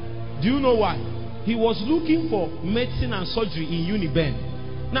 Do you know why? He was looking for medicine and surgery in Uniben.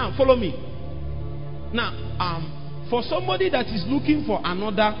 Now, follow me. Now, for somebody that is looking for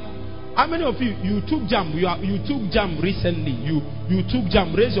another, how many of you took jam? You took jam recently. You took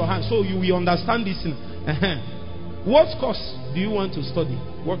jam. Raise your hand so you will understand this. What course do you want to study?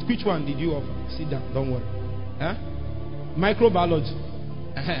 Which one did you offer? Sit down. Don't worry. Microbiology.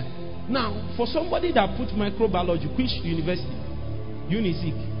 Now, for somebody that put microbiology, which university?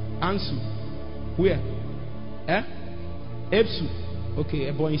 UNISIC, ANSU. Where? EBSU.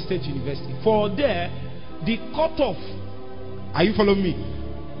 Okay, Ebonyi State University. For there, the cutoff, are you following me?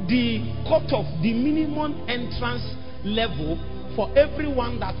 The cutoff, the minimum entrance level for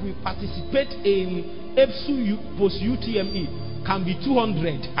everyone that will participate in EBSU post UTME can be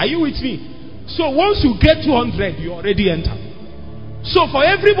 200. Are you with me? So once you get 200, you already enter. So for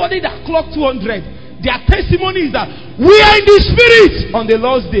everybody that clocked 200, their testimony is that we are in the spirit on the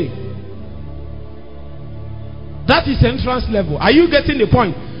Lord's day. That is entrance level. Are you getting the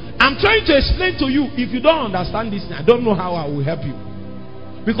point? I'm trying to explain to you. If you don't understand this, I don't know how I will help you.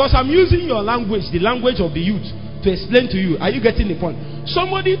 Because I'm using your language, the language of the youth, to explain to you. Are you getting the point?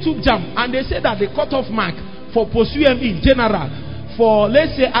 Somebody took JAMB and they said that the cutoff mark for post UME in general for,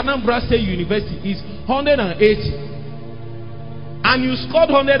 let's say, Anambra State University is 180. And you scored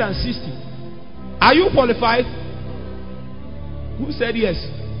 160. Are you qualified? Who said yes?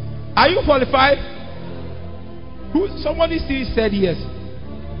 Are you qualified? Somebody still said yes.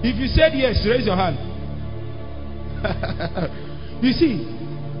 If you said yes, raise your hand. You see,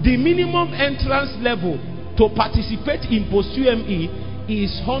 the minimum entrance level to participate in post UME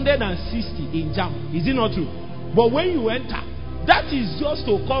is 160 in JAMB. Is it not true? But when you enter, that is just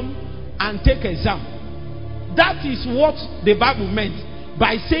to come and take exam. That is what the Bible meant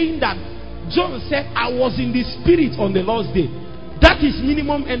by saying that John said, I was in the spirit on the Lord's day. That is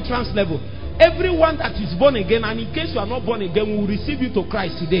minimum entrance level. Everyone that is born again, and in case you are not born again, will receive you to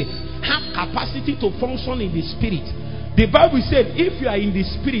Christ today, have capacity to function in the spirit. The Bible said, if you are in the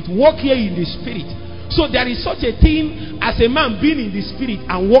spirit, walk here in the spirit. So there is such a thing as a man being in the spirit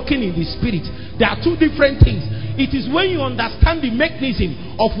and walking in the spirit. There are two different things. It is when you understand the mechanism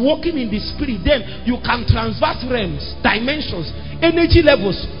of walking in the spirit, then you can transverse realms, dimensions, energy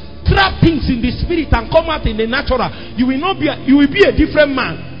levels, trap things in the spirit and come out in the natural. You will be a different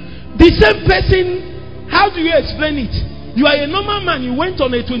man. The same person, how do you explain it? You are a normal man, you went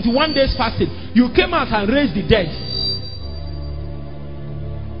on a 21 days fasting, you came out and raised the dead.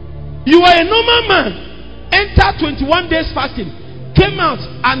 You are a normal man, entered 21 days fasting, came out,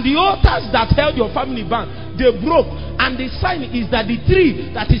 and the altars that held your family bound, they broke, and the sign is that the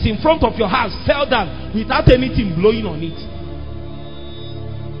tree that is in front of your house fell down without anything blowing on it.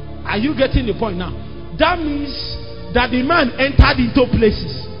 Are you getting the point now? That means that the man entered into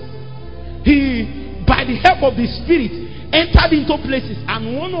places. He, by the help of the Spirit, entered into places,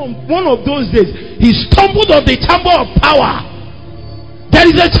 and one of those days he stumbled on the chamber of power. There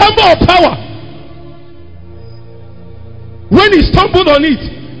is a chamber of power. When he stumbled on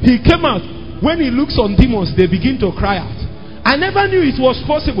it, he came out. When he looks on demons, they begin to cry out. I never knew it was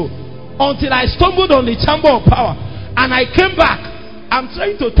possible until I stumbled on the chamber of power, and I came back. I'm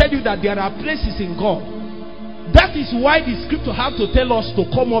trying to tell you that there are places in God. That is why the scripture has to tell us to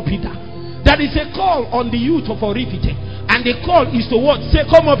come up hither. There is a call on the youth of Orifite, and the call is to what? Say,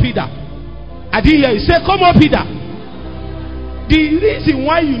 come up hither. I didn't hear you. Say, come up hither. The reason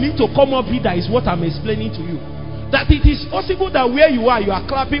why you need to come up hither is what I'm explaining to you. That it is possible that where you are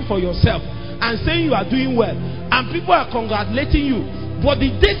clapping for yourself and saying you are doing well, and people are congratulating you. But the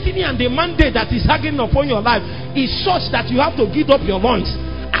destiny and the mandate that is hanging upon your life is such that you have to give up your loins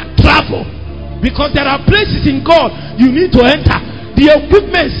and travel. Because there are places in God you need to enter. The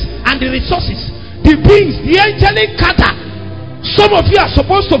equipments and the resources, the beings, the angelic kata. Some of you are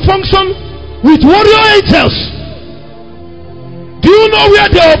supposed to function with warrior angels. Do you know where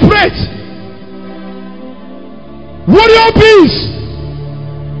they operate? Warrior beings.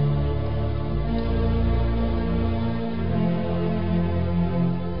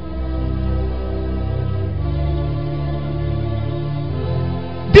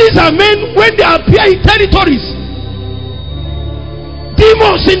 These are men when they appear in territories.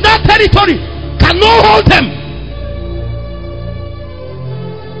 Demons in that territory cannot hold them.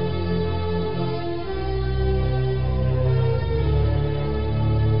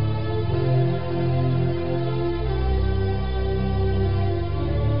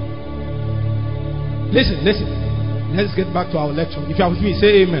 Listen. Let's get back to our lecture. If you are with me,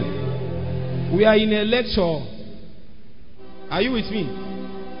 say amen. We are in a lecture. Are you with me?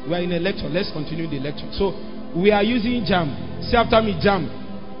 We are in a lecture. Let's continue the lecture. So, we are using JAMB. Say after me, JAMB.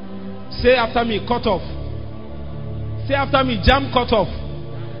 Say after me, cut off. Say after me, JAMB cut off.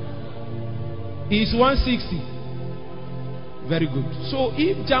 Is 160. Very good. So,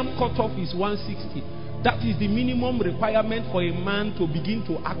 if JAMB cut off is 160, that is the minimum requirement for a man to begin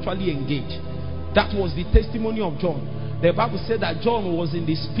to actually engage. That was the testimony of John. The Bible said that John was in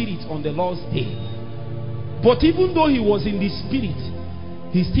the spirit on the Lord's day. But even though he was in the spirit,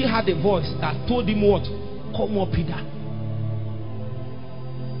 he still had a voice that told him what? Come up, Peter.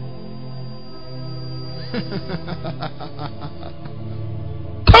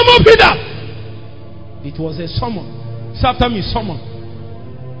 Come on, Peter. It was a summon. After me, summon.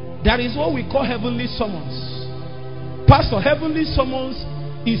 That is what we call heavenly summons. Pastor, heavenly summons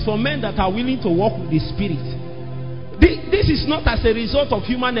is for men that are willing to walk with the Spirit. This is not as a result of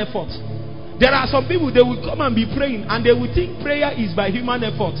human effort. There are some people, they will come and be praying and they will think prayer is by human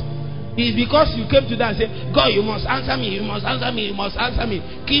effort. It's because you came to that and say, God, you must answer me, you must answer me, you must answer me.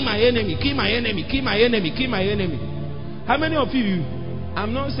 Kill my enemy, kill my enemy, kill my enemy, kill my enemy. How many of you,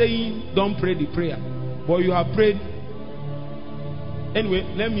 I'm not saying don't pray the prayer, but you have prayed. Anyway,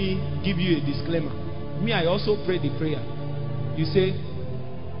 let me give you a disclaimer. Me, I also pray the prayer. You say,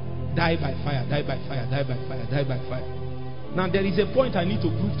 die by fire, die by fire, die by fire, die by fire. Now there is a point I need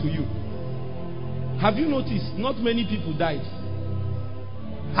to prove to you. Have you noticed not many people died?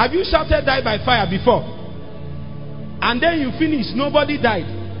 Have you shouted die by fire before? And then you finish, nobody died.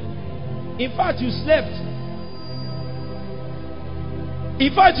 In fact, you slept.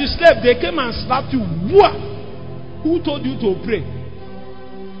 In fact, you slept, they came and slapped you. Who told you to pray?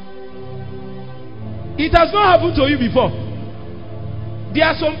 It has not happened to you before. There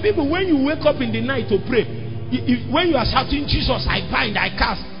are some people, when you wake up in the night to pray, when you are shouting, Jesus, I bind, I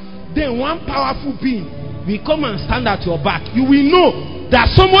cast, then one powerful being will come and stand at your back. You will know that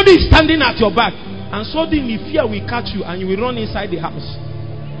somebody is standing at your back, and suddenly fear will catch you and you will run inside the house.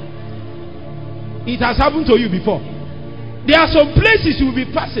 It has happened to you before. There are some places you will be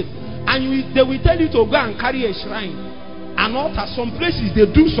passing and they will tell you to go and carry a shrine, an altar. Some places they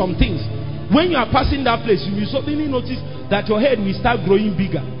do some things. When you are passing that place, you will suddenly notice that your head will start growing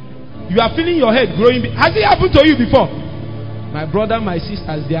bigger. You are feeling your head growing big. Has it happened to you before? My brother, my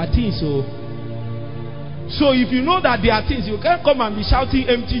sisters, they are things. So if you know that there are things, you can't come and be shouting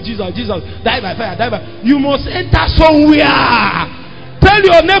empty Jesus, Jesus, die by fire, die by. You must enter somewhere. Tell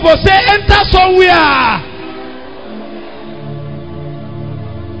your neighbor, say, enter somewhere.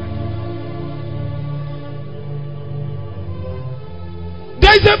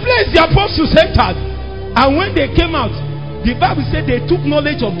 There is a place the apostles entered, and when they came out, the Bible said they took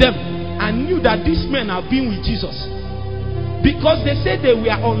knowledge of them and knew that these men have been with Jesus, because they said they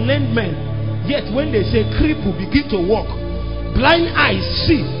were unlearned men. Yet when they say cripple begin to walk, blind eyes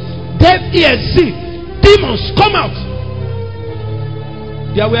see, deaf ears see, demons come out.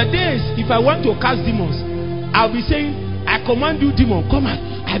 There were days if I want to cast demons, I'll be saying, I command you, demon, come out.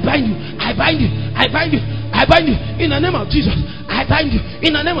 I bind you, I bind you, I bind you, I bind you in the name of Jesus. I bind you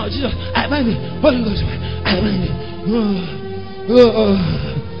in the name of Jesus. I bind you. Holy Ghost, I bind you.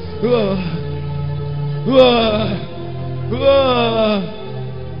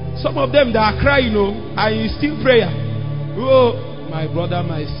 Some of them, they are crying, and you still prayer. Oh, my brother,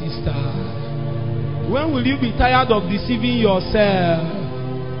 my sister, when will you be tired of deceiving yourself?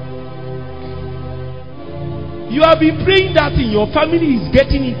 You have been praying that in your family is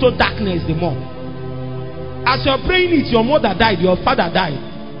getting into darkness the more. As you are praying it, your mother died, your father died,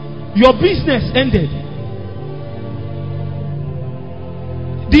 your business ended.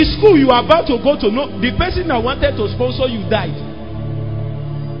 The school you are about to go to, the person that wanted to sponsor you died.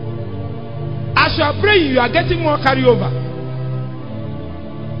 As you are praying, you are getting more carryover.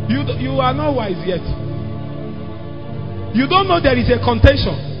 You are not wise yet. You don't know there is a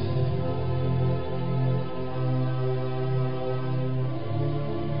contention.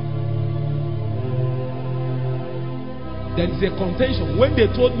 There is a contention. When they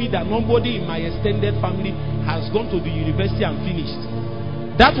told me that nobody in my extended family has gone to the university and finished,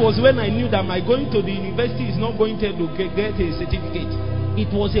 that was when I knew that my going to the university is not going to get a certificate. It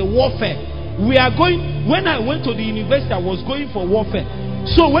was a warfare. When I went to the university, I was going for warfare.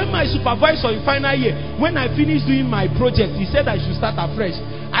 So when my supervisor in final year, when I finished doing my project, he said I should start afresh.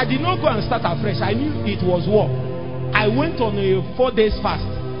 I did not go and start afresh. I knew it was war. I went on a 4 days fast.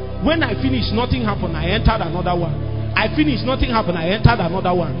 When I finished, nothing happened. I entered another one. I finished, nothing happened. I entered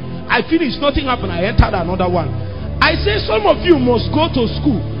another one. I finished, nothing happened. I entered another one. I say some of you must go to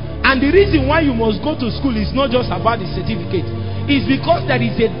school. And the reason why you must go to school is not just about the certificate. It's because there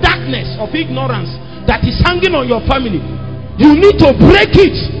is a darkness of ignorance that is hanging on your family. You need to break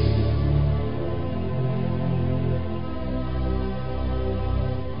it.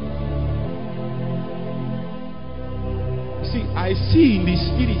 See, I see in the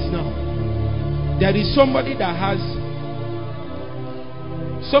spirit now. There is somebody that has.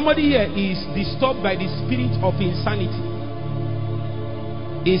 Somebody here is disturbed by the spirit of insanity.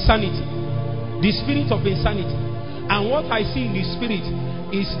 Insanity. The spirit of insanity. And what I see in the spirit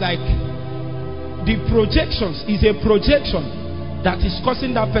is like the projections, is a projection that is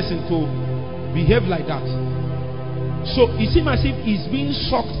causing that person to behave like that. So it seems as if it's being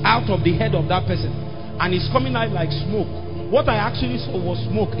sucked out of the head of that person and it's coming out like smoke. What I actually saw was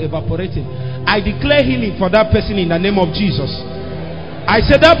smoke evaporating. I declare healing for that person in the name of Jesus. I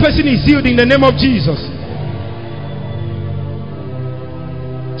said that person is healed in the name of Jesus.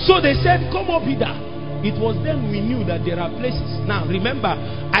 So they said, come up hither. It was then we knew that there are places. Now remember,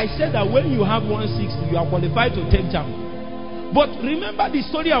 I said that when you have 160, you are qualified to take jam. But remember the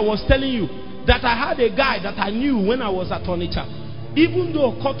story I was telling you, that I had a guy that I knew when I was at Onitsha. Even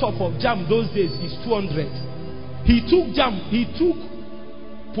though cutoff of jam those days is 200, he took jam, he took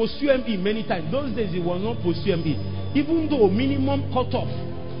post-UME many times. Those days it was not post-UME. Even though minimum cutoff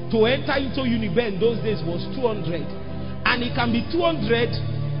to enter into Uniben those days was 200, and it can be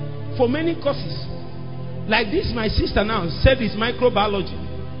 200 for many courses. Like this, my sister now said it's microbiology.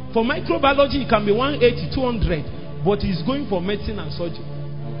 For microbiology, it can be 180, 200, but he's going for medicine and surgery.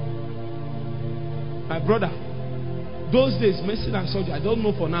 My brother, those days, medicine and surgery, I don't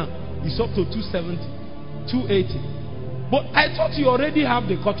know for now, it's up to 270, 280. But I thought you already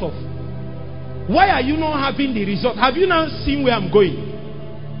have the cutoff. Why are you not having the result? Have you now seen where I'm going?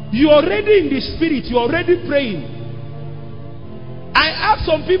 You're already in the spirit, you're already praying. I ask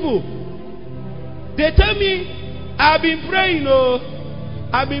some people, they tell me, I've been praying,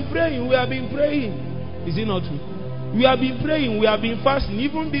 I've been praying, we have been praying. Is it not true? We have been praying, we have been fasting.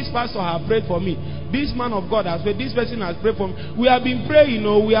 Even this pastor has prayed for me. This man of God has prayed, this person has prayed for me. We have been praying,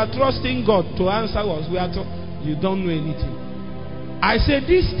 we are trusting God to answer us. You don't know anything. I say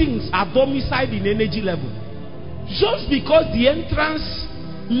these things are domiciled in energy level. Just because the entrance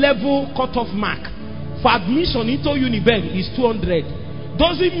level cutoff mark for admission into Uniben is 200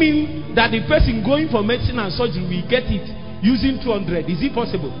 doesn't mean that the person going for medicine and surgery will get it using 200. Is it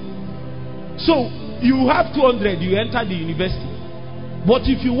possible? So you have 200, you enter the university. But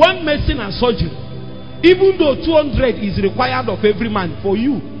if you want medicine and surgery, even though 200 is required of every man, for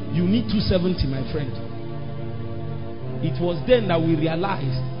you, you need 270, my friend. It was then that we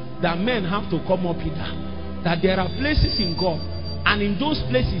realized that men have to come up here. That there are places in God, and in those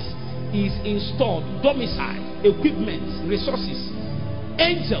places is installed domicile, equipment, resources,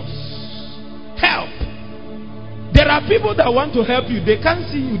 angels, help. There are people that want to help you. They can't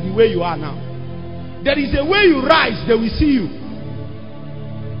see you the way you are now. There is a way you rise, they will see you.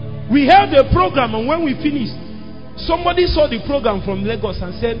 We held a program, and when we finished, somebody saw the program from Lagos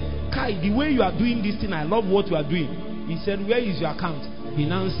and said, Kai, the way you are doing this thing, I love what you are doing. He said, where is your account? He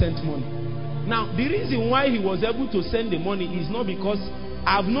now sent money. Now, the reason why he was able to send the money is not because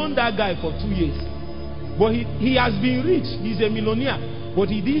I've known that guy for 2 years. But he has been rich. He's a millionaire. But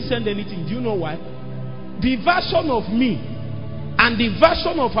he didn't send anything. Do you know why? The version of me and the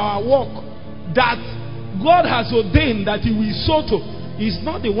version of our work that God has ordained that he will sow to is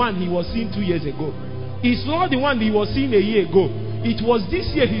not the one he was seeing 2 years ago. It's not the one he was seeing a year ago. It was this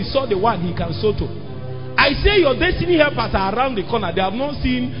year he saw the one he can sow to. I say your destiny helpers are around the corner. They have not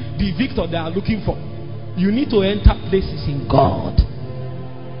seen the victor they are looking for. You need to enter places in God.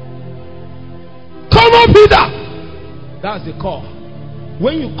 Come up hither. That's the call.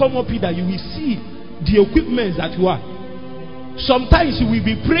 When you come up hither, you will see the equipment that you are. Sometimes you will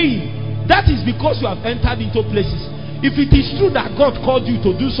be praying. That is because you have entered into places. If it is true that God called you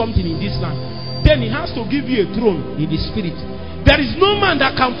to do something in this land, then he has to give you a throne in the spirit. There is no man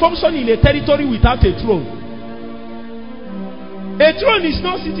that can function in a territory without a throne. A throne is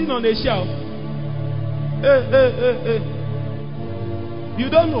not sitting on a shelf. You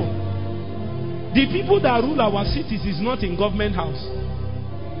don't know. The people that rule our cities is not in government house.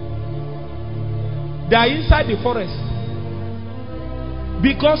 They are inside the forest.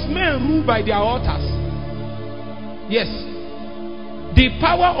 Because men rule by their altars. Yes. The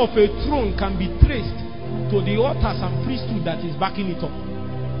power of a throne can be traced to the altars and priesthood that is backing it up.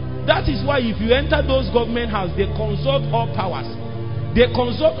 That is why if you enter those government houses, they consult all powers. They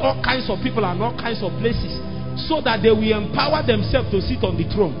consult all kinds of people and all kinds of places so that they will empower themselves to sit on the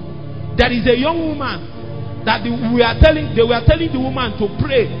throne. There is a young woman that they were telling the woman to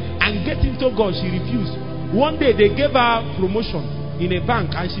pray and get into God. She refused. One day they gave her promotion in a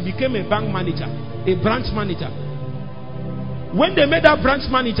bank and she became a bank manager, a branch manager. When they made her branch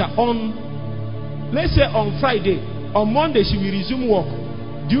manager let's say on Friday, on Monday she will resume work.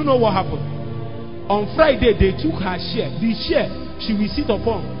 Do you know what happened? On Friday they took her share. The share she will sit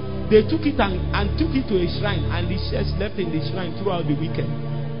upon, they took it and took it to a shrine, and the shares left in the shrine throughout the weekend.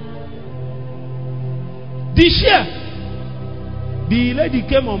 The share. The lady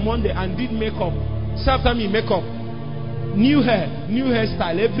came on Monday and did makeup. Served me makeup. New hair, new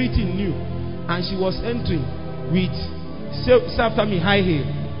hairstyle, everything new. And she was entering with Say after me, high heel.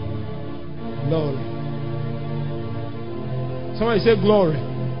 Glory. Somebody say glory.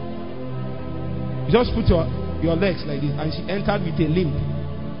 You just put your legs like this, and she entered with a limp.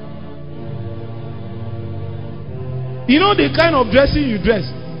 You know the kind of dressing you dress.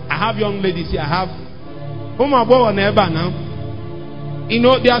 I have young ladies here. I have now. You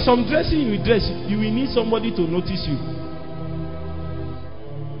know, there are some dressing you dress. You will need somebody to notice you.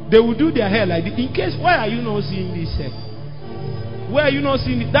 They will do their hair like this. In case, why are you not seeing this hair? Why are you not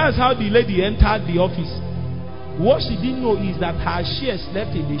seeing it? That's how the lady entered the office. What she didn't know is that her share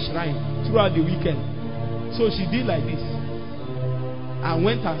slept in the shrine throughout the weekend. So she did like this and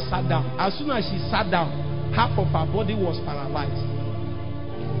went and sat down. As soon as she sat down, half of her body was paralyzed.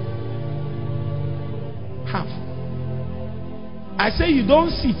 Half. I say you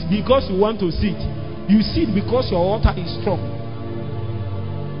don't sit because you want to sit. You sit because your altar is strong.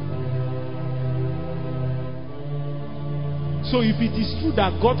 So if it is true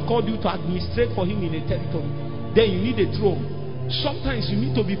that God called you to administrate for him in a territory, then you need a throne. Sometimes you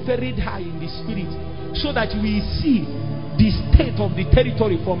need to be buried high in the spirit so that you will see the state of the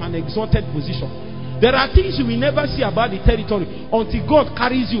territory from an exalted position. There are things you will never see about the territory until God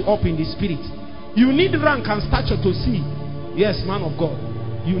carries you up in the spirit. You need rank and stature to see. Yes, man of God.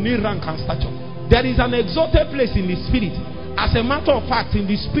 You need rank and stature. There is an exalted place in the spirit. As a matter of fact, in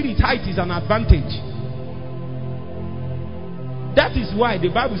the spirit, height is an advantage. That is why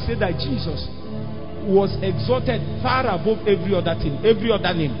the Bible said that Jesus was exalted far above every other thing, every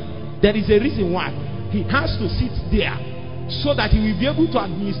other name. There is a reason why he has to sit there so that he will be able to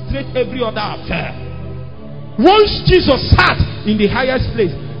administrate every other affair. Once Jesus sat in the highest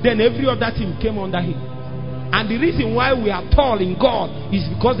place, then every other thing came under him. And the reason why we are tall in God is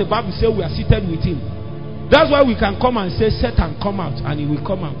because the Bible says we are seated with him. That's why we can come and say, Satan, come out, and he will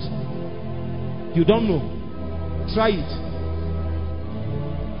come out. You don't know. Try it.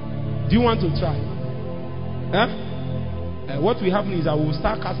 Do you want to try? What will happen is I will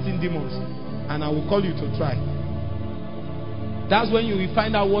start casting demons and I will call you to try. That's when you will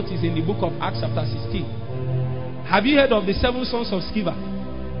find out what is in the book of Acts chapter 16. Have you heard of the 7 sons of Sceva?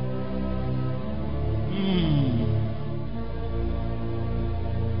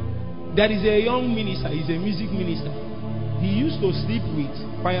 There is a young minister, he's a music minister. He used to sleep with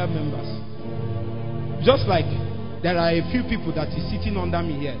choir members. Just like there are a few people that is sitting under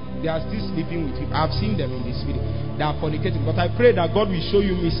me here. They are still sleeping with him. I've seen them in the spirit. They are fornicating. But I pray that God will show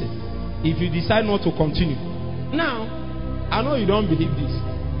you mercy if you decide not to continue. Now, I know you don't believe this,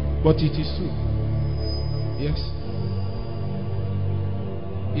 but it is true. Yes.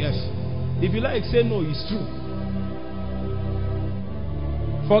 Yes. If you like, say no, it's true.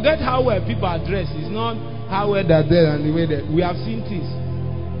 Forget how well people are dressed. It's not how well they're there and the way that we have seen things.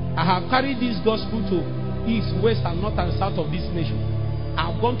 I have carried this gospel to east, west, and north and south of this nation.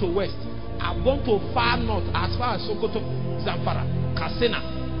 I've gone to west. I've gone to far north, as far as Sokoto, Zamfara, Kasena.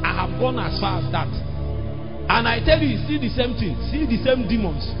 I have gone as far as that. And I tell you, see the same thing. See the same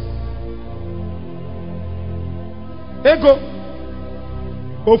demons. Ego.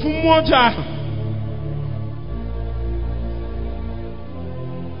 Ofumuoja.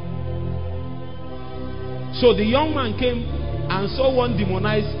 So the young man came and saw one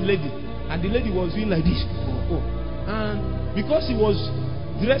demonized lady. And the lady was doing like this. And because he was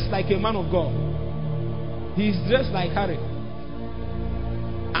dressed like a man of God, he is dressed like Harry.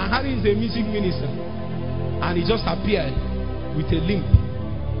 And Harry is a music minister. And he just appeared with a limp.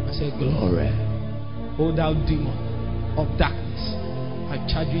 I said, Glory, O thou demon of darkness, I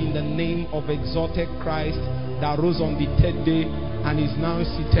charge you in the name of exalted Christ that rose on the third day and is now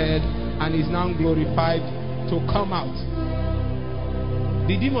seated and is now glorified, to come out.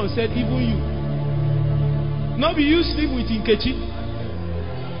 The demon said, even you. No, be you sleep with Nkechi.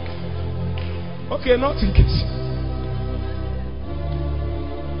 Okay, not Nkechi.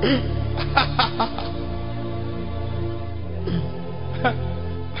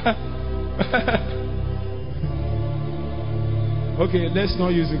 Okay, let's not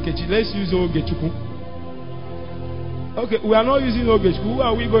use Nkechi. Let's use Udechukwu. Okay, we are not using Udechukwu. Who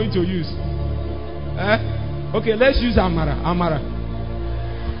are we going to use? Okay, let's use Amara.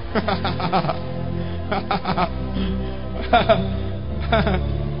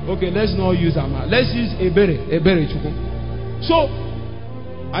 Okay, let's not use Amara. Let's use Ebere Chukwu. So,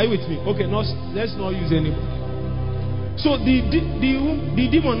 are you with me? Okay, let's not use anybody. So the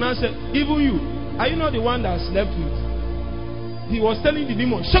demon now said, even you, are you not the one that slept with? He was telling the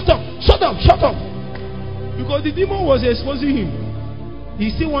demon, shut up. Because the demon was exposing him. He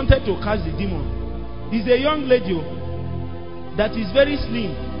still wanted to catch the demon. He's a young lady that is very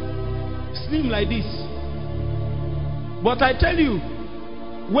slim like this. But I tell you,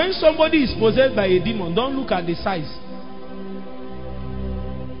 when somebody is possessed by a demon, don't look at the size.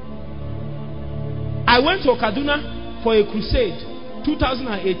 I went to Kaduna for a crusade,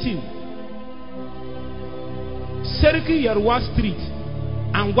 2018. Seriki Yerwa Street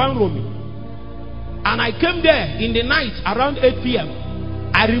and Gwanromi. And I came there in the night around 8 p.m.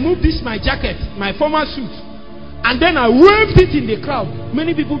 I removed my jacket, my former suit, and then I waved it in the crowd.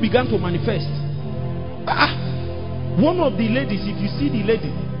 Many people began to manifest. One of the ladies, if you see the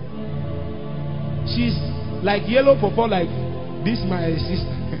lady, she's like yellow purple, like this, my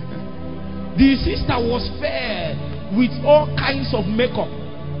sister. The sister was fair with all kinds of makeup.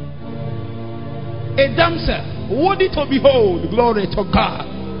 A damsel, worthy to behold, glory to God.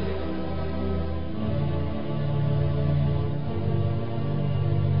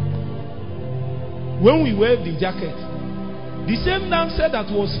 When we waved the jacket, the same damsel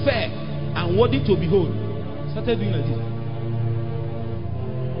that was fair and worthy to behold started doing like this.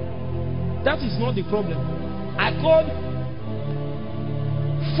 That is not the problem. I called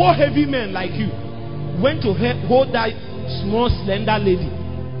 4 heavy men like you. Went to hold that small slender lady.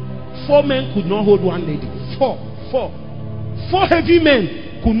 4 men could not hold one lady. 4 heavy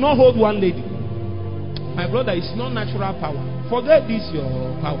men could not hold one lady. My brother, it's not natural power. Forget this, your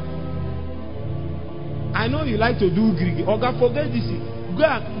power. I know you like to do Greek. Oga, forget this. Go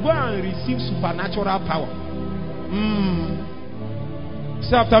and receive supernatural power.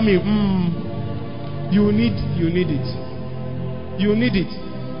 Say after me. You need it. You need it.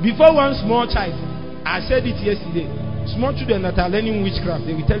 Before one small child, I said it yesterday. Small children that are learning witchcraft,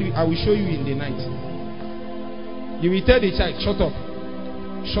 they will tell you, I will show you in the night. You will tell the child, shut up.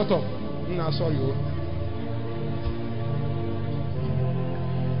 Shut up. No, sorry.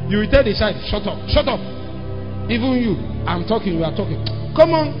 You will tell the child, shut up. Shut up. Even you, I'm talking, you are talking.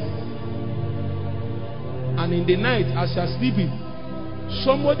 Come on. And in the night, as you are sleeping,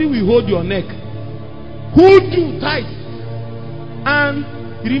 somebody will hold your neck, hold you tight. And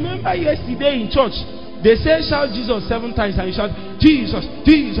remember yesterday in church, they say shout Jesus 7 times, and you shout Jesus,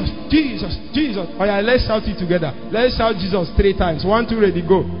 Jesus, Jesus, Jesus. Oh yeah, let's shout it together. Let's shout Jesus 3 times. 1, 2, ready,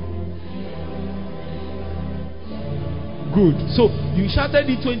 go. Good. So you shouted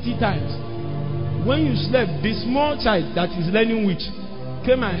it 20 times. When you slept, the small child that is learning witch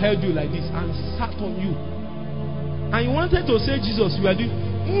came and held you like this and sat on you. And you wanted to say Jesus, you are doing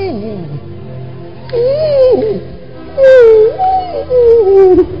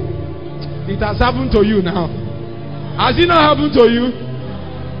It has happened to you now. Has it not happened to you?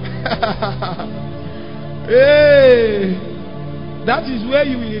 Hey, that is where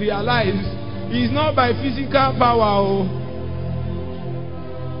you will realize it's not by physical power.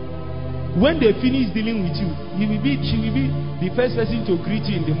 When they finish dealing with you, she will be the first person to greet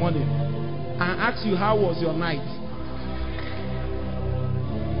you in the morning and ask you how was your night.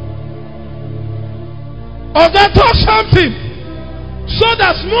 Or that talk something, so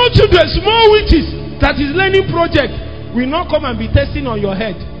that small children, small witches that is learning project will not come and be testing on your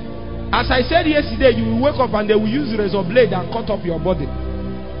head. As I said yesterday, you will wake up and they will use razor blade and cut up your body.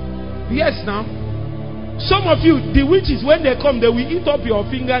 Yes, now. Some of you, the witches, when they come, they will eat up your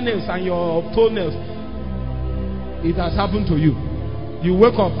fingernails and your toenails. It has happened to you. You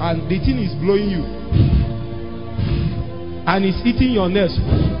wake up and the thing is blowing you. And it's eating your nails.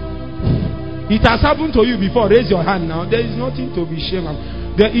 It has happened to you before. Raise your hand now. There is nothing to be ashamed of.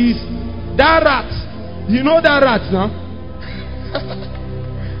 There is that rat. You know that rat now?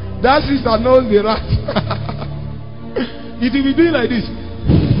 That sister knows the rat. It will be doing like this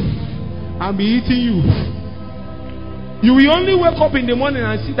and be eating you. You will only wake up in the morning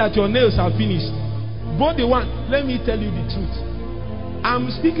and see that your nails are finished. But the one, let me tell you the truth. I'm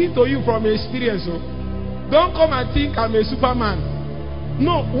speaking to you from experience. So don't come and think I'm a Superman.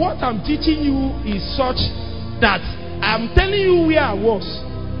 No, what I'm teaching you is such that I'm telling you where I was,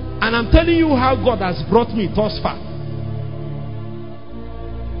 and I'm telling you how God has brought me thus far.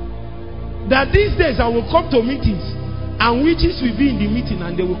 That these days I will come to meetings, and witches will be in the meeting,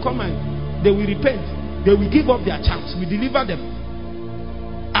 and they will come and they will repent. They will give up their chance. We deliver them.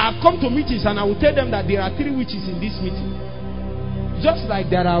 I have come to meetings and I will tell them that there are 3 witches in this meeting. Just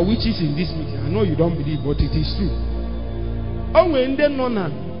like there are witches in this meeting. I know you don't believe, but it is true. Oh, when they know now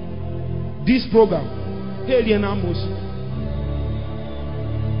this program,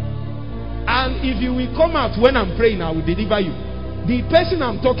 and if you will come out when I'm praying, I will deliver you. The person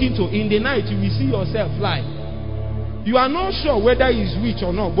I'm talking to in the night, you will see yourself fly. You are not sure whether it's witch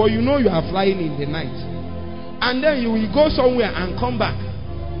or not, but you know you are flying in the night. And then you will go somewhere and come back.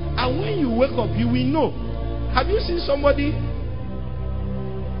 And when you wake up, you will know. Have you seen somebody?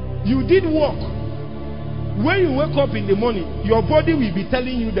 You did work When you wake up in the morning, your body will be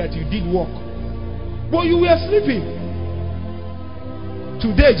telling you that you did work, but you were sleeping.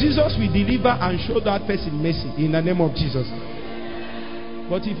 Today, Jesus will deliver and show that person mercy in the name of Jesus.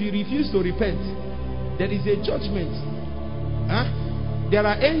 But if you refuse to repent, there is a judgment. There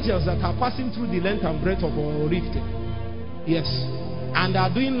are angels that are passing through the length and breadth of our rift. Yes. And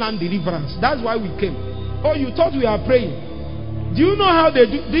are doing land deliverance. That's why we came. Oh, you thought we are praying. Do you know how they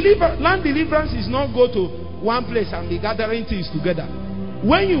do? Land deliverance is not go to one place and be gathering things together.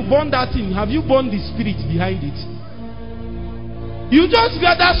 When you burn that thing, have you burned the spirit behind it? You just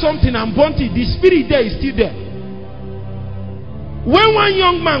gather something and burn it. The spirit there is still there. When one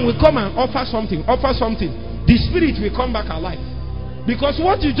young man will come and offer something, the spirit will come back alive. Because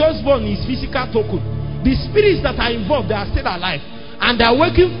what you just burn is physical token. The spirits that are involved, they are still alive. And they are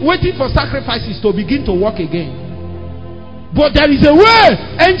waiting for sacrifices to begin to work again. But there is a way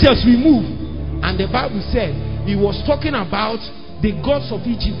angels will move. And the Bible said, he was talking about the gods of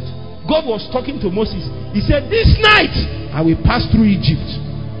Egypt. God was talking to Moses. He said, this night I will pass through Egypt.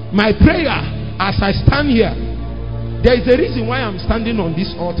 My prayer as I stand here, there is a reason why I'm standing on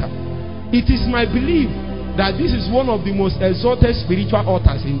this altar. It is my belief that this is one of the most exalted spiritual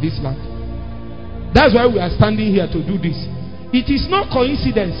altars in this land. That's why we are standing here to do this. It is not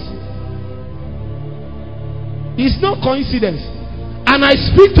coincidence. It's not coincidence. And I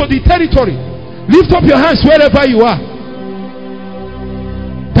speak to the territory. Lift up your hands wherever you are.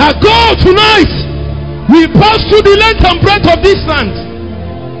 That God tonight will pass through the length and breadth of this land.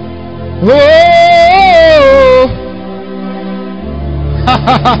 Oh!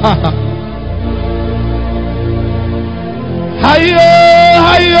 Higher,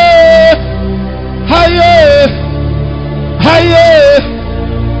 higher, higher. Higher,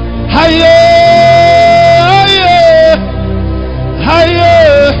 higher, higher,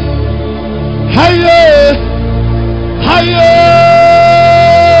 higher, higher, higher,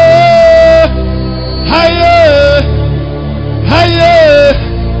 higher, higher, higher,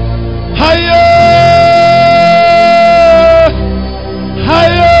 higher,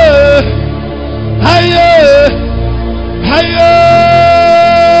 higher.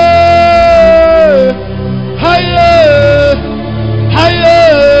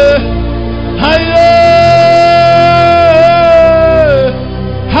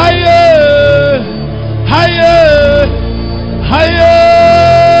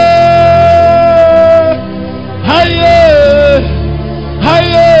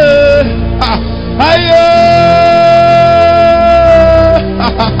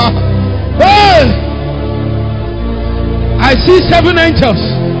 I see 7 angels,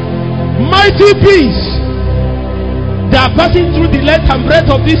 mighty beings. They are passing through the length and breadth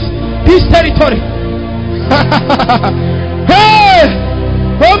of this territory. Hey!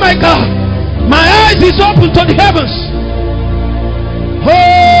 Oh my God! My eyes is open to the heavens. Oh!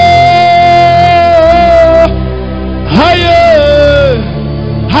 Higher!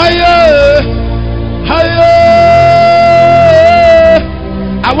 Higher! Higher!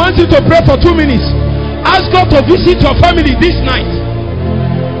 I want you to pray for 2 minutes. Ask God to visit your family this night.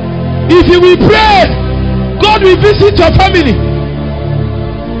 If you will pray, God will visit your family.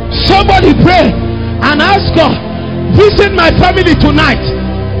 Somebody pray and ask God, visit my family tonight.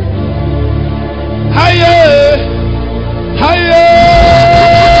 Higher, higher,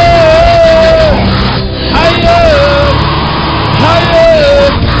 higher, higher,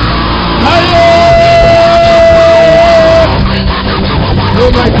 higher.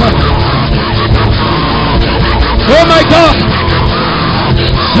 Oh my God. Oh my God.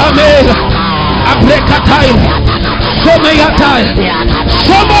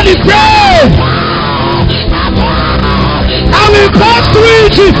 Somebody pray. I will pass through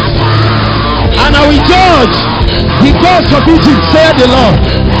Egypt and I will judge the gods of Egypt, said the Lord.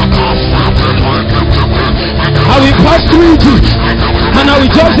 I will pass through Egypt and I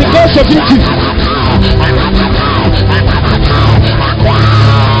will judge the gods of Egypt.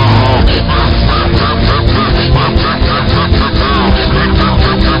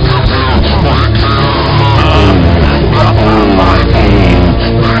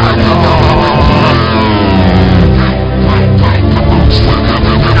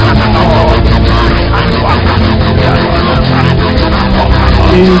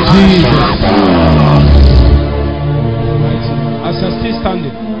 In Jesus. As I stay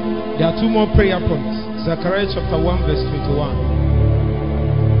standing, there are 2 more prayer points. Zechariah chapter 1 verse 21.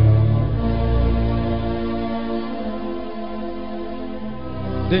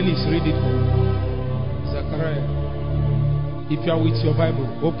 Dennis, read it. Zechariah. If you are with your Bible,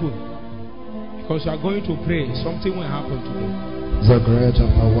 open. Because you are going to pray. Something will happen today. Zechariah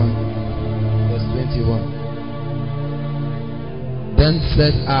chapter 1 verse 21. Then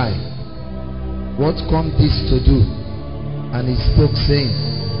said I, what come this to do? And he spoke, saying,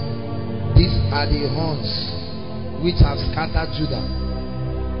 these are the horns which have scattered Judah,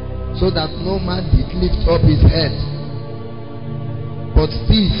 so that no man did lift up his head. But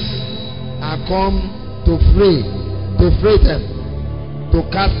these are come to fray them, to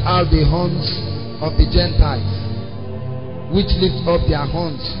cast out the horns of the Gentiles, which lift up their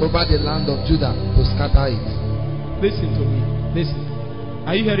horns over the land of Judah, to scatter it. Listen to me. Listen.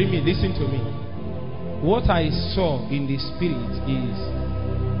 Are you hearing me? Listen to me. What I saw in the spirit is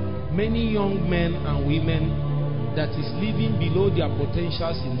many young men and women that is living below their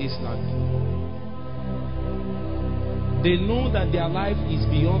potentials in this land. They know that their life is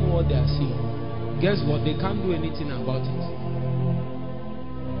beyond what they are seeing. Guess what? They can't do anything about it.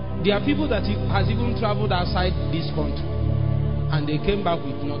 There are people that has even traveled outside this country and they came back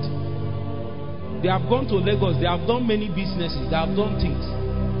with nothing. They have gone to Lagos. They have done many businesses. They have done things.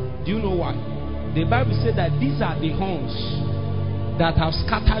 Do you know why? The Bible said that these are the horns that have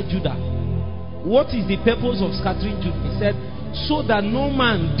scattered Judah. What is the purpose of scattering Judah? He said, so that no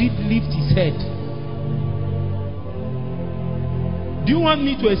man did lift his head. Do you want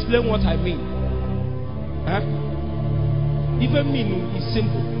me to explain what I mean? Huh? Even meaning is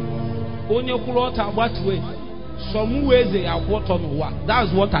simple. Only what way? Some ways they are what on what.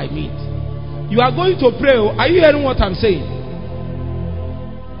 That's what I mean. You are going to pray. Are you hearing what I'm saying?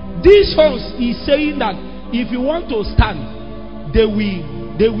 This horse is saying that if you want to stand, they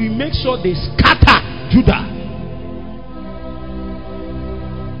will make sure they scatter Judah.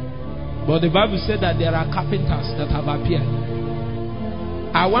 But the Bible said that there are carpenters that have appeared.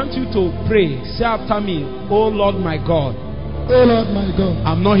 I want you to pray. Say after me, oh Lord my God. Oh Lord my God.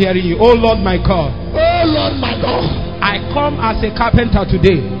 I'm not hearing you. Oh Lord my God. Oh Lord my God. I come as a carpenter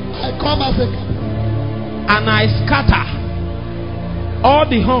today. I come as a carpenter. And I scatter all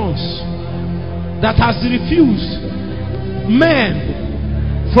the horns that has refused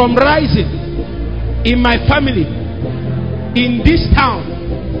men from rising in my family, in this town,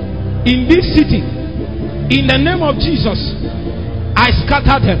 in this city. In the name of Jesus, I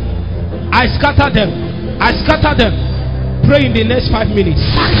scatter them. I scatter them. I scatter them. Pray in the next 5 minutes.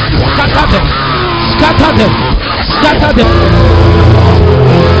 Scatter them. Scatter them. Scatter them.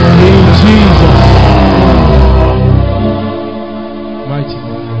 In Jesus' mighty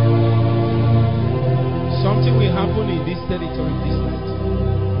name. Something will happen in this territory this night.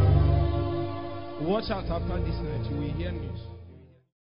 Watch out after this night. You will hear news.